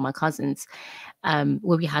couple of my cousins, where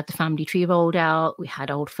we had the family tree rolled out, we had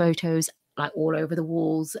old photos like all over the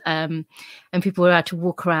walls, and people were allowed to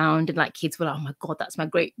walk around, and like kids were like, oh my God, that's my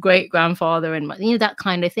great grandfather, and you know, that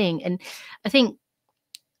kind of thing. And I think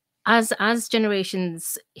as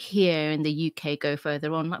generations here in the UK go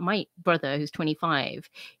further on, like my brother who's 25,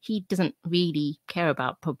 he doesn't really care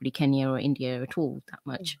about probably Kenya or India at all that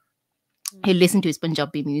much. He listens to his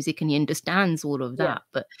Punjabi music and he understands all of that.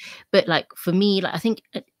 But like for me, like I think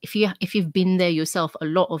if you've been there yourself a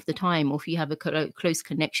lot of the time, or if you have a close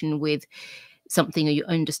connection with something, or you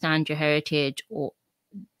understand your heritage or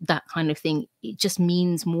that kind of thing, it just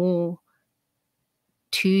means more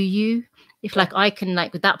to you. If like I can,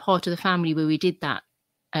 like with that part of the family where we did that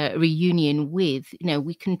reunion with, you know,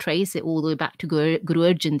 we can trace it all the way back to Guru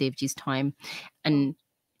Arjan Dev Ji's time. And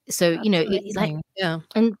so, you know, it's like,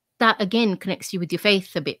 and that again connects you with your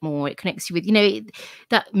faith a bit more. It connects you with, you know,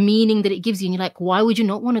 that meaning that it gives you. And you're like, why would you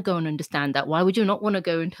not want to go and understand that? Why would you not want to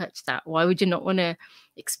go and touch that? Why would you not want to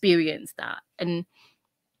experience that? And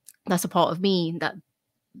that's a part of me,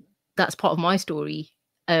 that's part of my story.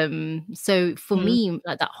 So for me,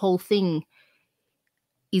 like that whole thing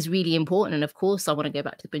is really important. And of course I want to go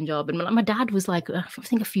back to Punjab. And my dad was like, I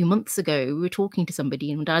think a few months ago, we were talking to somebody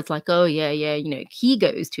and my dad's like, oh yeah, you know, he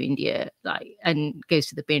goes to India, like, and goes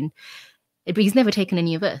to the bin, but he's never taken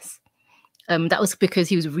any of us. That was because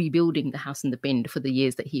he was rebuilding the house in the bin for the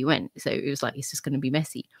years that he went. So it was like, it's just going to be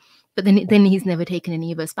messy. But then he's never taken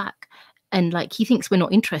any of us back. And like, he thinks we're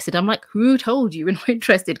not interested. I'm like, who told you we're not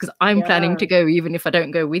interested? Because I'm planning to go, even if I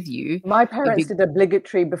don't go with you. My parents did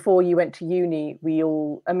obligatory before you went to uni. We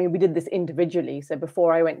did this individually. So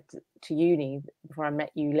before I went to uni, before I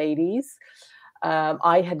met you ladies,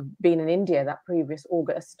 I had been in India that previous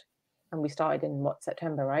August, and we started in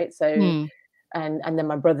September, right? So, and then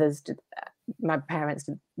my parents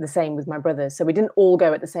did the same with my brothers. So we didn't all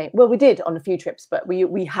go at the same. Well, we did on a few trips, but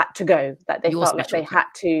we had to go. That they felt like they had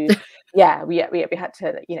to. Yeah, we had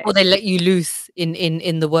to. You know, or they let you loose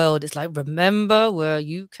in the world. It's like, remember where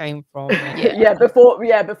you came from.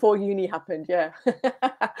 before uni happened. Yeah,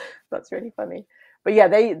 that's really funny. But yeah,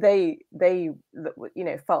 they you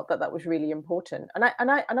know, felt that was really important, and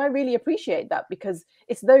I really appreciate that, because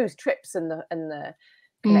it's those trips and the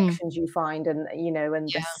connections you find, and you know, and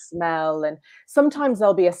the smell, and sometimes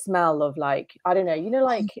there'll be a smell of like, I don't know, you know,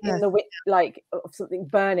 like in the like of something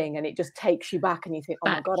burning, and it just takes you back, and you think, oh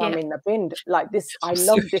my God, I'm in the bin, like this, I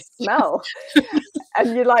love this smell.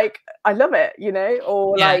 And you're like, I love it, you know,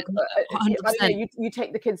 or like I don't know, you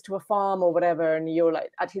take the kids to a farm or whatever, and you're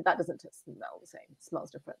like, actually that doesn't smell the same, it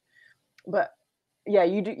smells different. But yeah,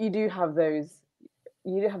 you do have those,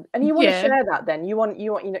 you do have, and you want to share that. Then you want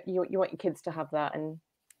you know, you want your kids to have that. And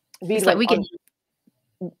it's like we can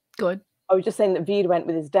go on. I was just saying that Veed went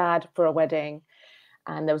with his dad for a wedding,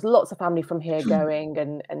 and there was lots of family from here going,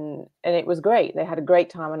 and it was great. They had a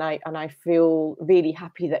great time, and I feel really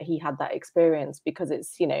happy that he had that experience, because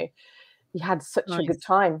it's, you know, he had such a good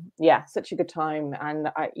time. Yeah, such a good time. And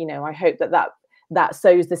I hope that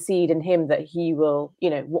sows the seed in him that he will,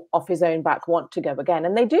 you know, off his own back want to go again.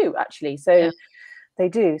 And they do, actually. So they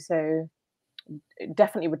do. So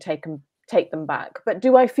definitely would take them back. But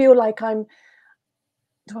do I feel like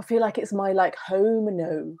it's my like home?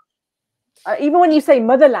 No. Even when you say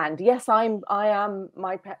motherland, yes, I am.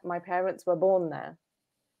 My parents were born there,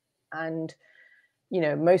 and you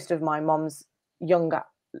know, most of my mom's younger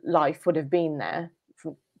life would have been there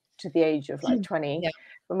to the age of like 20.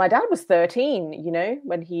 But my dad was 13, you know,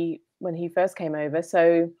 when he first came over.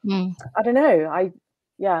 So I don't know. I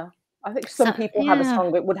think some people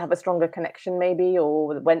would have a stronger connection, maybe,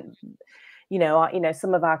 or when, you know,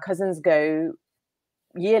 some of our cousins go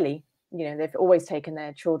yearly. You know, they've always taken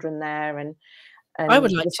their children there, and I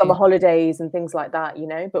would like summer holidays and things like that, you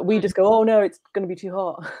know. But we just go, oh no, it's going to be too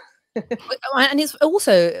hot. And it's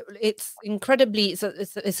also, it's incredibly,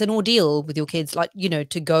 it's an ordeal with your kids, like, you know,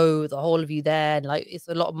 to go, the whole of you there, and like it's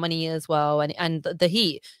a lot of money as well, and the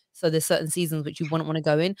heat. So there's certain seasons which you wouldn't want to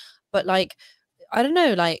go in, but like, I don't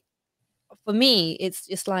know, like for me, it's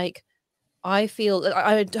just like, I feel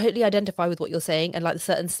I totally identify with what you're saying, and like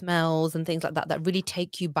certain smells and things like that that really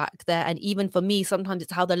take you back there. And even for me, sometimes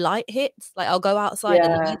it's how the light hits. Like I'll go outside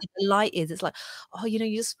and the way Yeah. that the light is, it's like, oh, you know,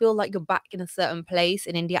 you just feel like you're back in a certain place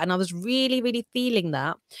in India. And I was really, really feeling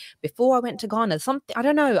that before I went to Ghana. Something, I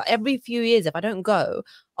don't know, every few years, if I don't go,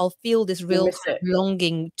 I'll feel this You real miss kind of it.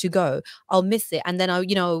 longing to go. I'll miss it. And then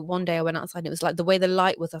you know, one day I went outside and it was like the way the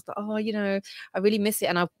light was, I was like, oh, you know, I really miss it.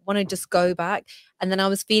 And I want to just go back. And then I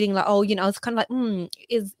was feeling like, oh, you know, I was kind of like,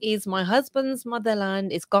 is my husband's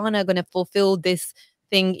motherland, is Ghana going to fulfill this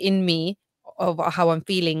thing in me of how I'm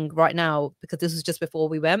feeling right now? Because this was just before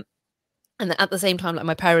we went. And then at the same time, like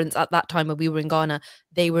my parents at that time when we were in Ghana,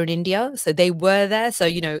 they were in India. So they were there. So,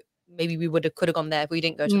 you know, maybe we could have gone there if we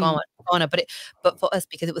didn't go to Ghana. But for us,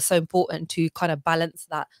 because it was so important to kind of balance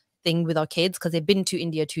that thing with our kids, because they've been to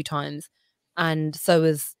India 2 times. And so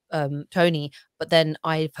has Tony. But then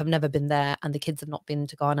I have never been there and the kids have not been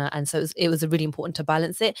to Ghana. And so it was really important to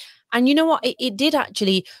balance it. And you know what? It did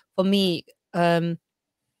actually, for me,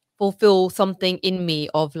 fulfill something in me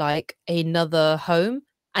of like another home.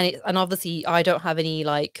 And obviously I don't have any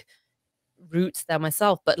like roots there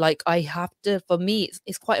myself, but like I have to, for me,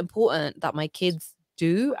 it's quite important that my kids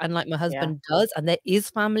do, and like my husband does, and there is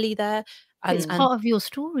family there. It's And part of your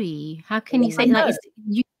story. How can you I say like know. it's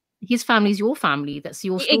you? His family's your family. That's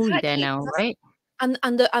your story there exactly. now, right? And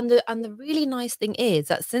the really nice thing is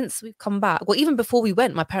that since we've come back, well, even before we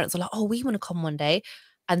went, my parents were like, "Oh, we want to come one day,"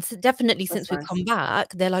 and definitely That's since we've nice. come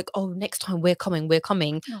back, they're like, "Oh, next time we're coming, we're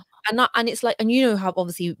coming," Oh. and it's like, and you know how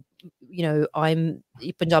obviously, you know, I'm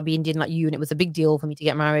Punjabi Indian like you, and it was a big deal for me to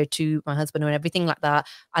get married to my husband and everything like that,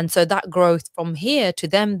 and so that growth from here to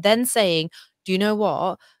them then saying, "Do you know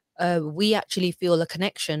what? We actually feel a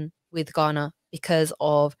connection with Ghana because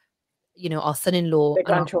of." You know, our son-in-law The and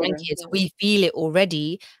our grandchildren. grandkids, we feel it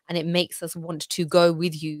already, and it makes us want to go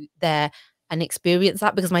with you there and experience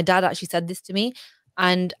that, because my dad actually said this to me,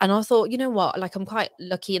 and I thought, you know what, like I'm quite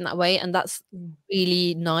lucky in that way, and that's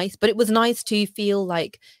really nice. But it was nice to feel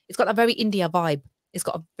like it's got a very India vibe. It's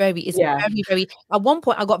Yeah. very, very, at one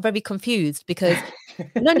point I got very confused because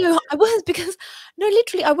no, I was, because no,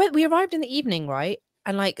 literally, we arrived in the evening, right?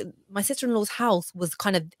 And like my sister-in-law's house was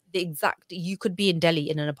kind of the exact, you could be in Delhi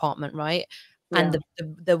in an apartment, right? And Yeah.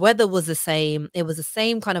 the weather was the same. It was the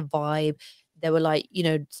same kind of vibe. There were like, you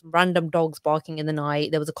know, some random dogs barking in the night.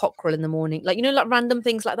 There was a cockerel in the morning, like, you know, like random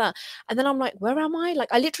things like that. And then I'm like, where am I? Like,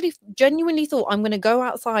 I literally genuinely thought I'm going to go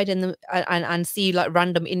outside and see like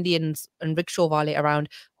random Indians and rickshaw valet around.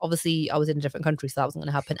 Obviously, I was in a different country, so that wasn't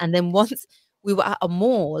going to happen. And then once we were at a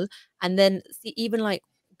mall, and then see, even like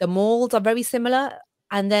the malls are very similar.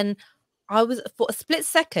 And then I was, for a split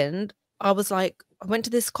second, I was like, I went to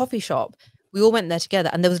this coffee shop. We all went there together,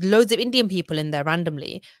 and there was loads of Indian people in there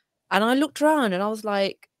randomly. And I looked around and I was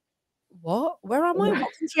like, what? Where am I?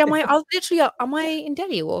 What country am I? I was literally, am I in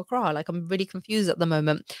Delhi or Accra? Like, I'm really confused at the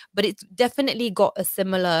moment. But it's definitely got a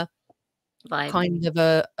similar Vibe. kind of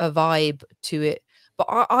a vibe to it. But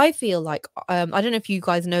I feel like, I don't know if you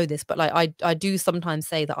guys know this, but like I do sometimes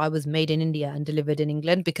say that I was made in India and delivered in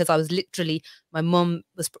England, because I was literally, my mum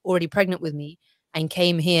was already pregnant with me and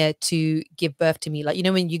came here to give birth to me. Like, you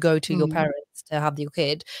know, when you go to your parents to have your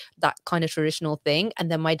kid, that kind of traditional thing. And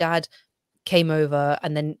then my dad came over,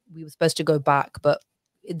 and then we were supposed to go back, but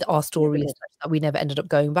our story is such that we never ended up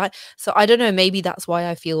going back. So I don't know, maybe that's why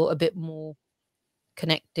I feel a bit more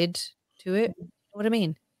connected to it. You know what I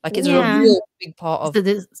mean? Like it's a Yeah. real big part of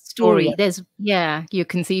The story. There's you're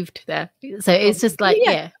conceived there. So it's just like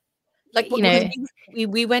like you because know.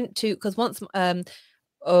 we went to, because once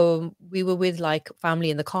we were with like family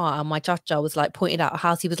in the car, and my chacha was like pointing out a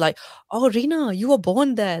house. He was like, "Oh, Rena, you were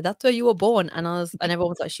born there. That's where you were born." And everyone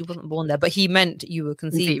was like, "She wasn't born there," but he meant you were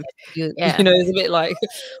conceived. Conceived. You Yeah. know, it's a bit like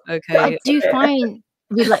But I okay. do find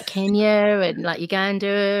with like Kenya and like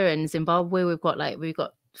Uganda and Zimbabwe, we've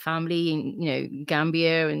got family in, you know,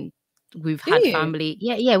 Gambia, and we've Do had you? family.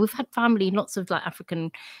 Yeah, we've had family in lots of like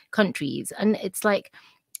African countries. And it's like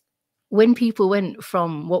when people went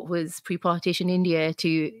from what was pre-partition India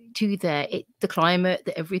to there, the climate,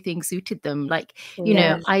 everything suited them. Like, you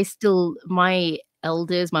know, my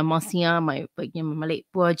elders, my masiya, my late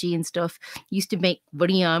buaji and stuff used to make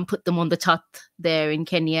variya and put them on the chat there in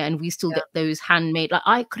Kenya, and we still get those handmade. Like,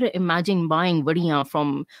 I couldn't imagine buying variya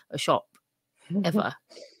from a shop ever,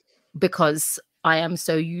 because I am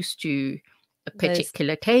so used to a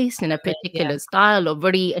particular taste and a particular style of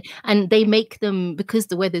and they make them because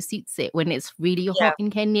the weather suits it. When it's really hot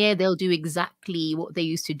in Kenya, they'll do exactly what they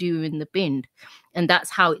used to do in the Bind, and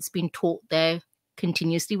that's how it's been taught there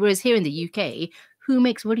continuously. Whereas here in the UK, who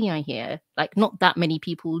makes variya here? Like, not that many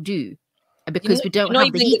people do. because we don't not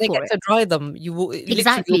have the even heat gonna for get it. to dry them. You will it literally will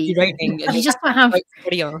Exactly. be raining. And You just don't have. like,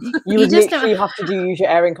 ready on. You would just don't literally have to use your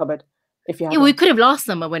airing cupboard if you had Yeah, we one. could have last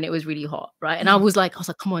summer when it was really hot, right? And I was like,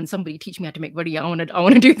 come on, somebody teach me how to make ready. I want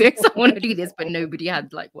to do this. I want to do this, but nobody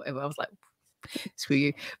had like whatever. I was like, screw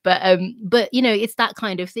you. But you know, it's that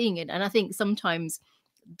kind of thing, and I think sometimes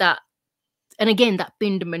that, and again, that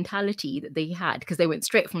bind mentality that they had, because they went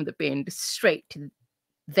straight from the bind straight to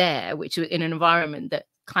there, which was in an environment that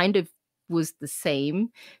kind of was the same,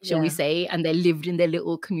 shall we say, and they lived in their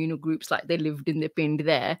little communal groups like they lived in the bind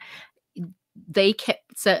there. They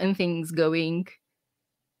kept certain things going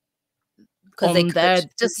Because they on could. there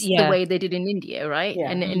just the Yeah. way they did in India, right?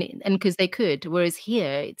 Yeah. And because they could, whereas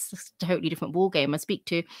here it's just a totally different ball game. I speak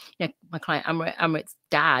to my client Amrit's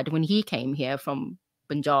dad when he came here from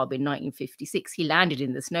Punjab in 1956. He landed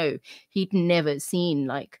in the snow. He'd never seen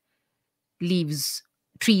like trees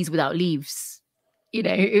without leaves. You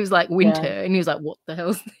know, it was like winter, and he was like, "What the hell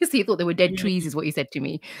is this?" He thought they were dead trees, is what he said to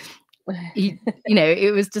me. He, you know,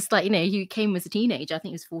 it was just like, you know, he came as a teenager. I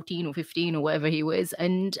think he was 14 or 15 or whatever he was,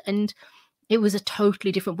 and it was a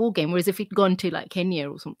totally different ball game. Whereas if he'd gone to like Kenya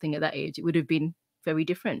or something at that age, it would have been very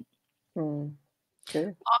different. True.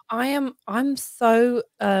 I'm so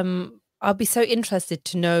I'll be so interested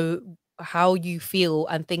to know how you feel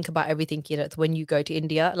and think about everything, Kirat, when you go to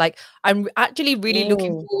India. Like, I'm actually really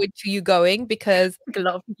looking forward to you going, because A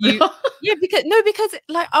lot of people because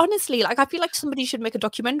like, honestly, like, I feel like somebody should make a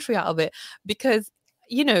documentary out of it, because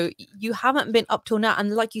you know, you haven't been up till now,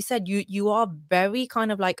 and like you said, you are very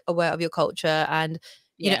kind of like aware of your culture, and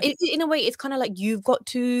you know, in a way, it's kind of like you've got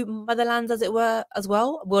two motherlands, as it were, as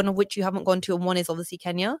well, one of which you haven't gone to, and one is obviously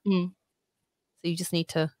Kenya. So you just need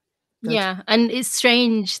to go to. And it's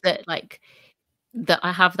strange that like that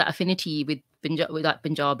I have that affinity with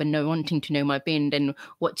Punjab and wanting to know my bind and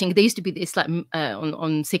watching. There used to be this like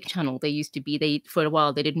on Sikh channel. They used to be, they for a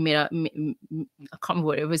while they did Mira, I can't remember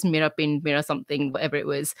what it was, Mira bind, Mira something, whatever it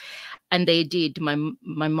was, and they did my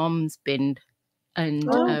mom's bind, and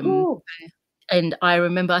and I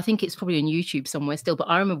remember, I think it's probably on YouTube somewhere still, but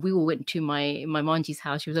I remember we all went to my Manji's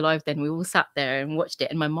house. She was alive then. We all sat there and watched it,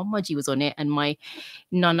 and my Mamaji was on it, and my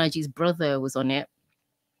Nanaji's brother was on it,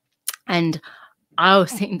 and I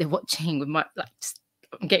was sitting there watching with my, like,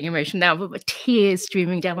 I'm getting emotional now, but with tears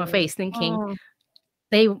streaming down my face, thinking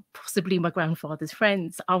they were possibly my grandfather's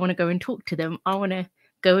friends. I want to go and talk to them. I want to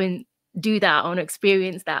go and do that. I want to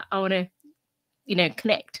experience that. I want to, you know,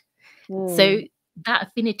 connect. So that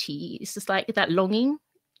affinity is just like that longing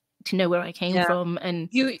to know where I came from, and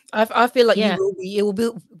I feel like you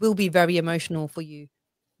will be very emotional for you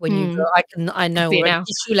when you go. I know already.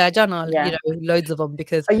 You know, loads of them.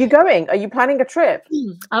 Because are you going? Are you planning a trip?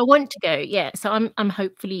 I want to go. So I'm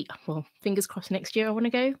hopefully, well, fingers crossed, next year I want to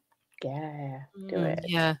go. Do it.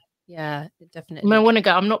 Yeah, definitely. I mean, I want to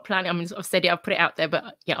go. I'm not planning. I mean, I've said it, I've put it out there,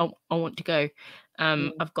 but yeah, I want to go.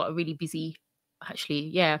 I've got a really busy,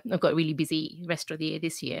 I've got a really busy rest of the year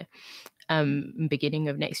this year, beginning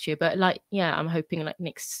of next year. But like, I'm hoping like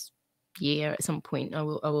next year at some point I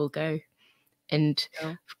will go and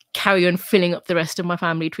carry on filling up the rest of my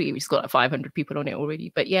family tree, which has got like 500 people on it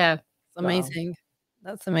already. But it's amazing.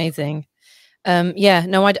 That's amazing.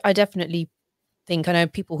 No, I definitely think, I know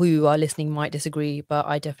people who are listening might disagree, but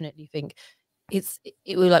I definitely think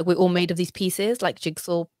we're all made of these pieces, like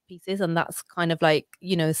jigsaw pieces, and that's kind of like,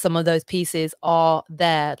 you know, some of those pieces are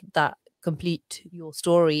there that complete your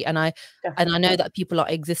story. And I know that people are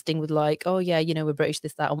existing with like, oh yeah, you know, we're British,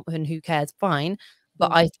 this, that, and who cares, fine.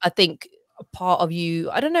 But I think a part of you,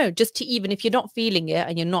 I don't know, just to, even if you're not feeling it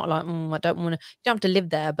and you're not like, I don't want to, you don't have to live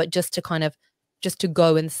there, but just to kind of, just to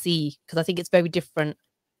go and see, because I think it's very different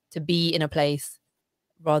to be in a place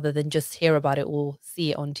rather than just hear about it or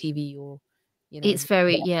see it on TV, or, you know. It's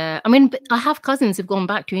very, I mean, but I have cousins who've gone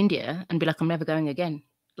back to India and be like, I'm never going again.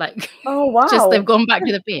 Like, oh wow, just they've gone back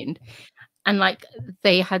to the bind, and like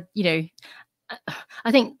they had, you know,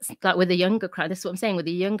 I think like with the younger crowd, this is what I'm saying, with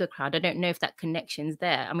the younger crowd, I don't know if that connection's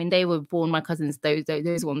there. I mean, they were born, my cousins,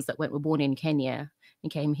 those ones that were born in Kenya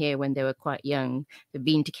and came here when they were quite young. They've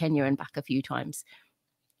been to Kenya and back a few times,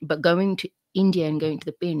 but going to India and going to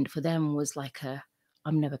the bind for them was like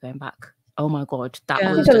I'm never going back. Oh my God, that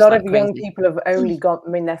was a just lot like of young crazy. people have only got, I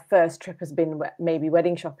mean, their first trip has been maybe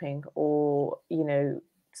wedding shopping or, you know,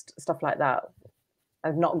 stuff like that.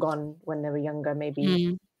 I've not gone when they were younger,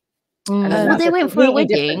 maybe. Well, they went for a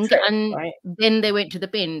wedding trip, and right? then they went to the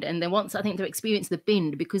bind, and then once I think they experienced the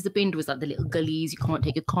bind, because the bind was like the little gullies, you can't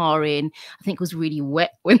take a car in. I think it was really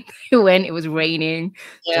wet when they went. It was raining,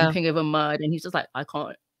 jumping over mud, and he's just like, I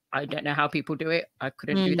can't I don't know how people do it. I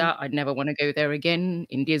couldn't do that. I'd never want to go there again.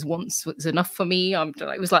 India's once was enough for me.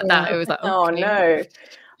 It was like that. It was like, Oh okay. no.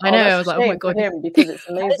 I know. That's I was like, oh my shame for God. him because it's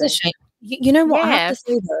That is a amazing. shame. You know what? I have Yeah. to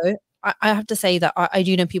say though, I have to say that I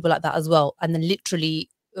do know people like that as well. And then literally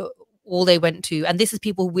all they went to, and this is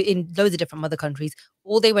people in loads of different other countries,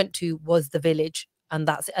 all they went to was the village. And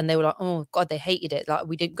that's it. And they were like, oh God, they hated it. Like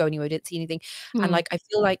we didn't go anywhere, didn't see anything. And like I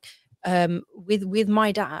feel like with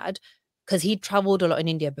my dad, because he traveled a lot in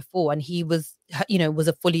India before, and he was, you know, was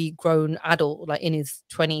a fully grown adult, like in his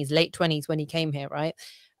 20s, late 20s when he came here, right?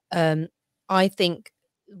 I think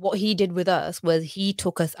what he did with us was he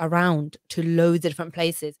took us around to loads of different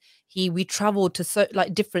places. We traveled to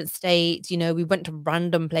like different states, you know, we went to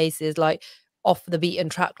random places like off the beaten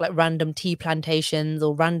track, like random tea plantations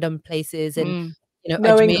or random places in, you know,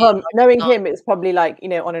 Knowing Ajmer, him, it's probably like, you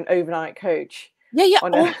know, on an overnight coach. Yeah.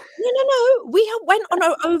 On Oh, no. We went on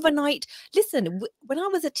an overnight. Listen, when I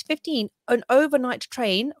was at 15, an overnight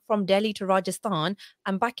train from Delhi to Rajasthan,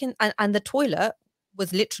 and back in, and the toilet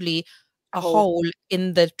was literally a hole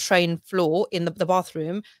in the train floor in the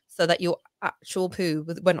bathroom, so that your actual poo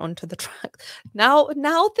went onto the track. Now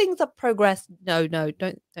things have progressed. No,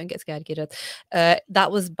 don't get scared, kiddos.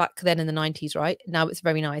 That was back then in the 90s, right? Now it's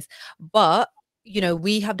very nice, but you know,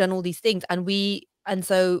 we have done all these things, and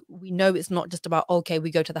so we know it's not just about, okay,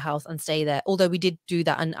 we go to the house and stay there. Although we did do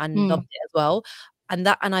that and loved it as well. And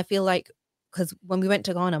I feel like, because when we went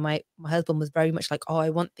to Ghana, my husband was very much like, oh, I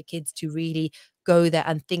want the kids to really go there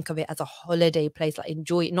and think of it as a holiday place, like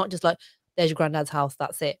enjoy it, not just like there's your granddad's house,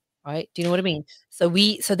 that's it. Right? Do you know what I mean? So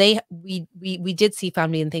we did see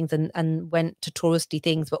family and things, and went to touristy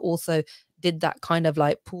things, but also did that kind of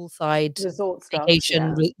like poolside resort stuff,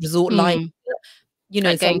 vacation, resort life. You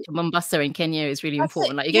know, like going to Mombasa in Kenya is really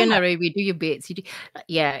important. Like you go in Nairobi, do your bits. You do,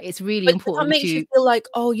 it's really important. That makes you feel like,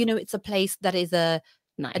 oh, you know, it's a place that is a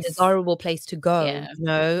desirable place to go. You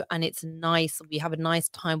know, and it's nice. We have a nice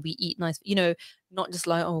time. We eat nice. You know, not just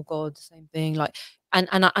like, oh God, the same thing. Like, and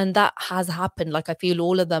that has happened. Like I feel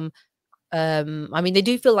all of them. I mean, they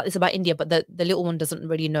do feel like it's about India, but the little one doesn't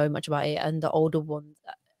really know much about it, and the older ones,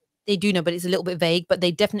 they do know, but it's a little bit vague. But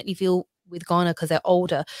they definitely feel with Ghana, because they're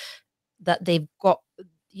older, that they've got,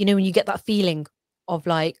 you know, when you get that feeling of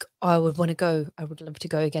like, oh, I would want to go, I would love to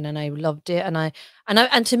go again, and I loved it,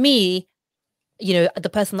 and to me, you know,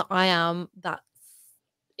 the person that I am, that's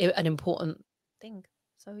an important thing.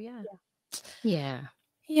 So yeah.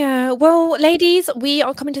 Well, ladies, we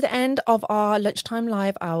are coming to the end of our lunchtime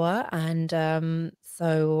live hour, and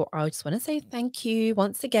so I just want to say thank you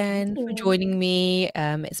once again for joining me.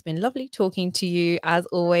 It's been lovely talking to you as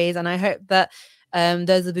always, and I hope that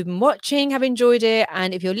those who've been watching have enjoyed it,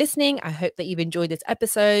 and if you're listening, I hope that you've enjoyed this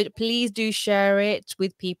episode. Please do share it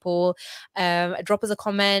with people. Drop us a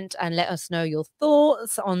comment and let us know your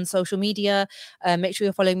thoughts on social media. Make sure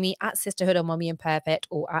you're following me at Sisterhood of Mommy Imperfect,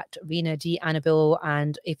 or at Rena D Annabelle.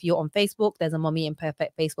 And if you're on Facebook, there's a Mommy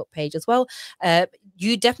Imperfect Facebook page as well.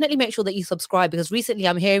 You definitely make sure that you subscribe, because recently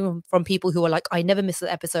I'm hearing from people who are like, I never miss an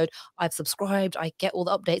episode. I've subscribed. I get all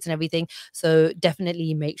the updates and everything. So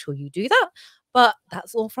definitely make sure you do that. But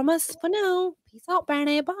that's all from us for now. Peace out,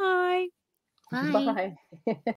 Bernie. Bye. Bye. Bye.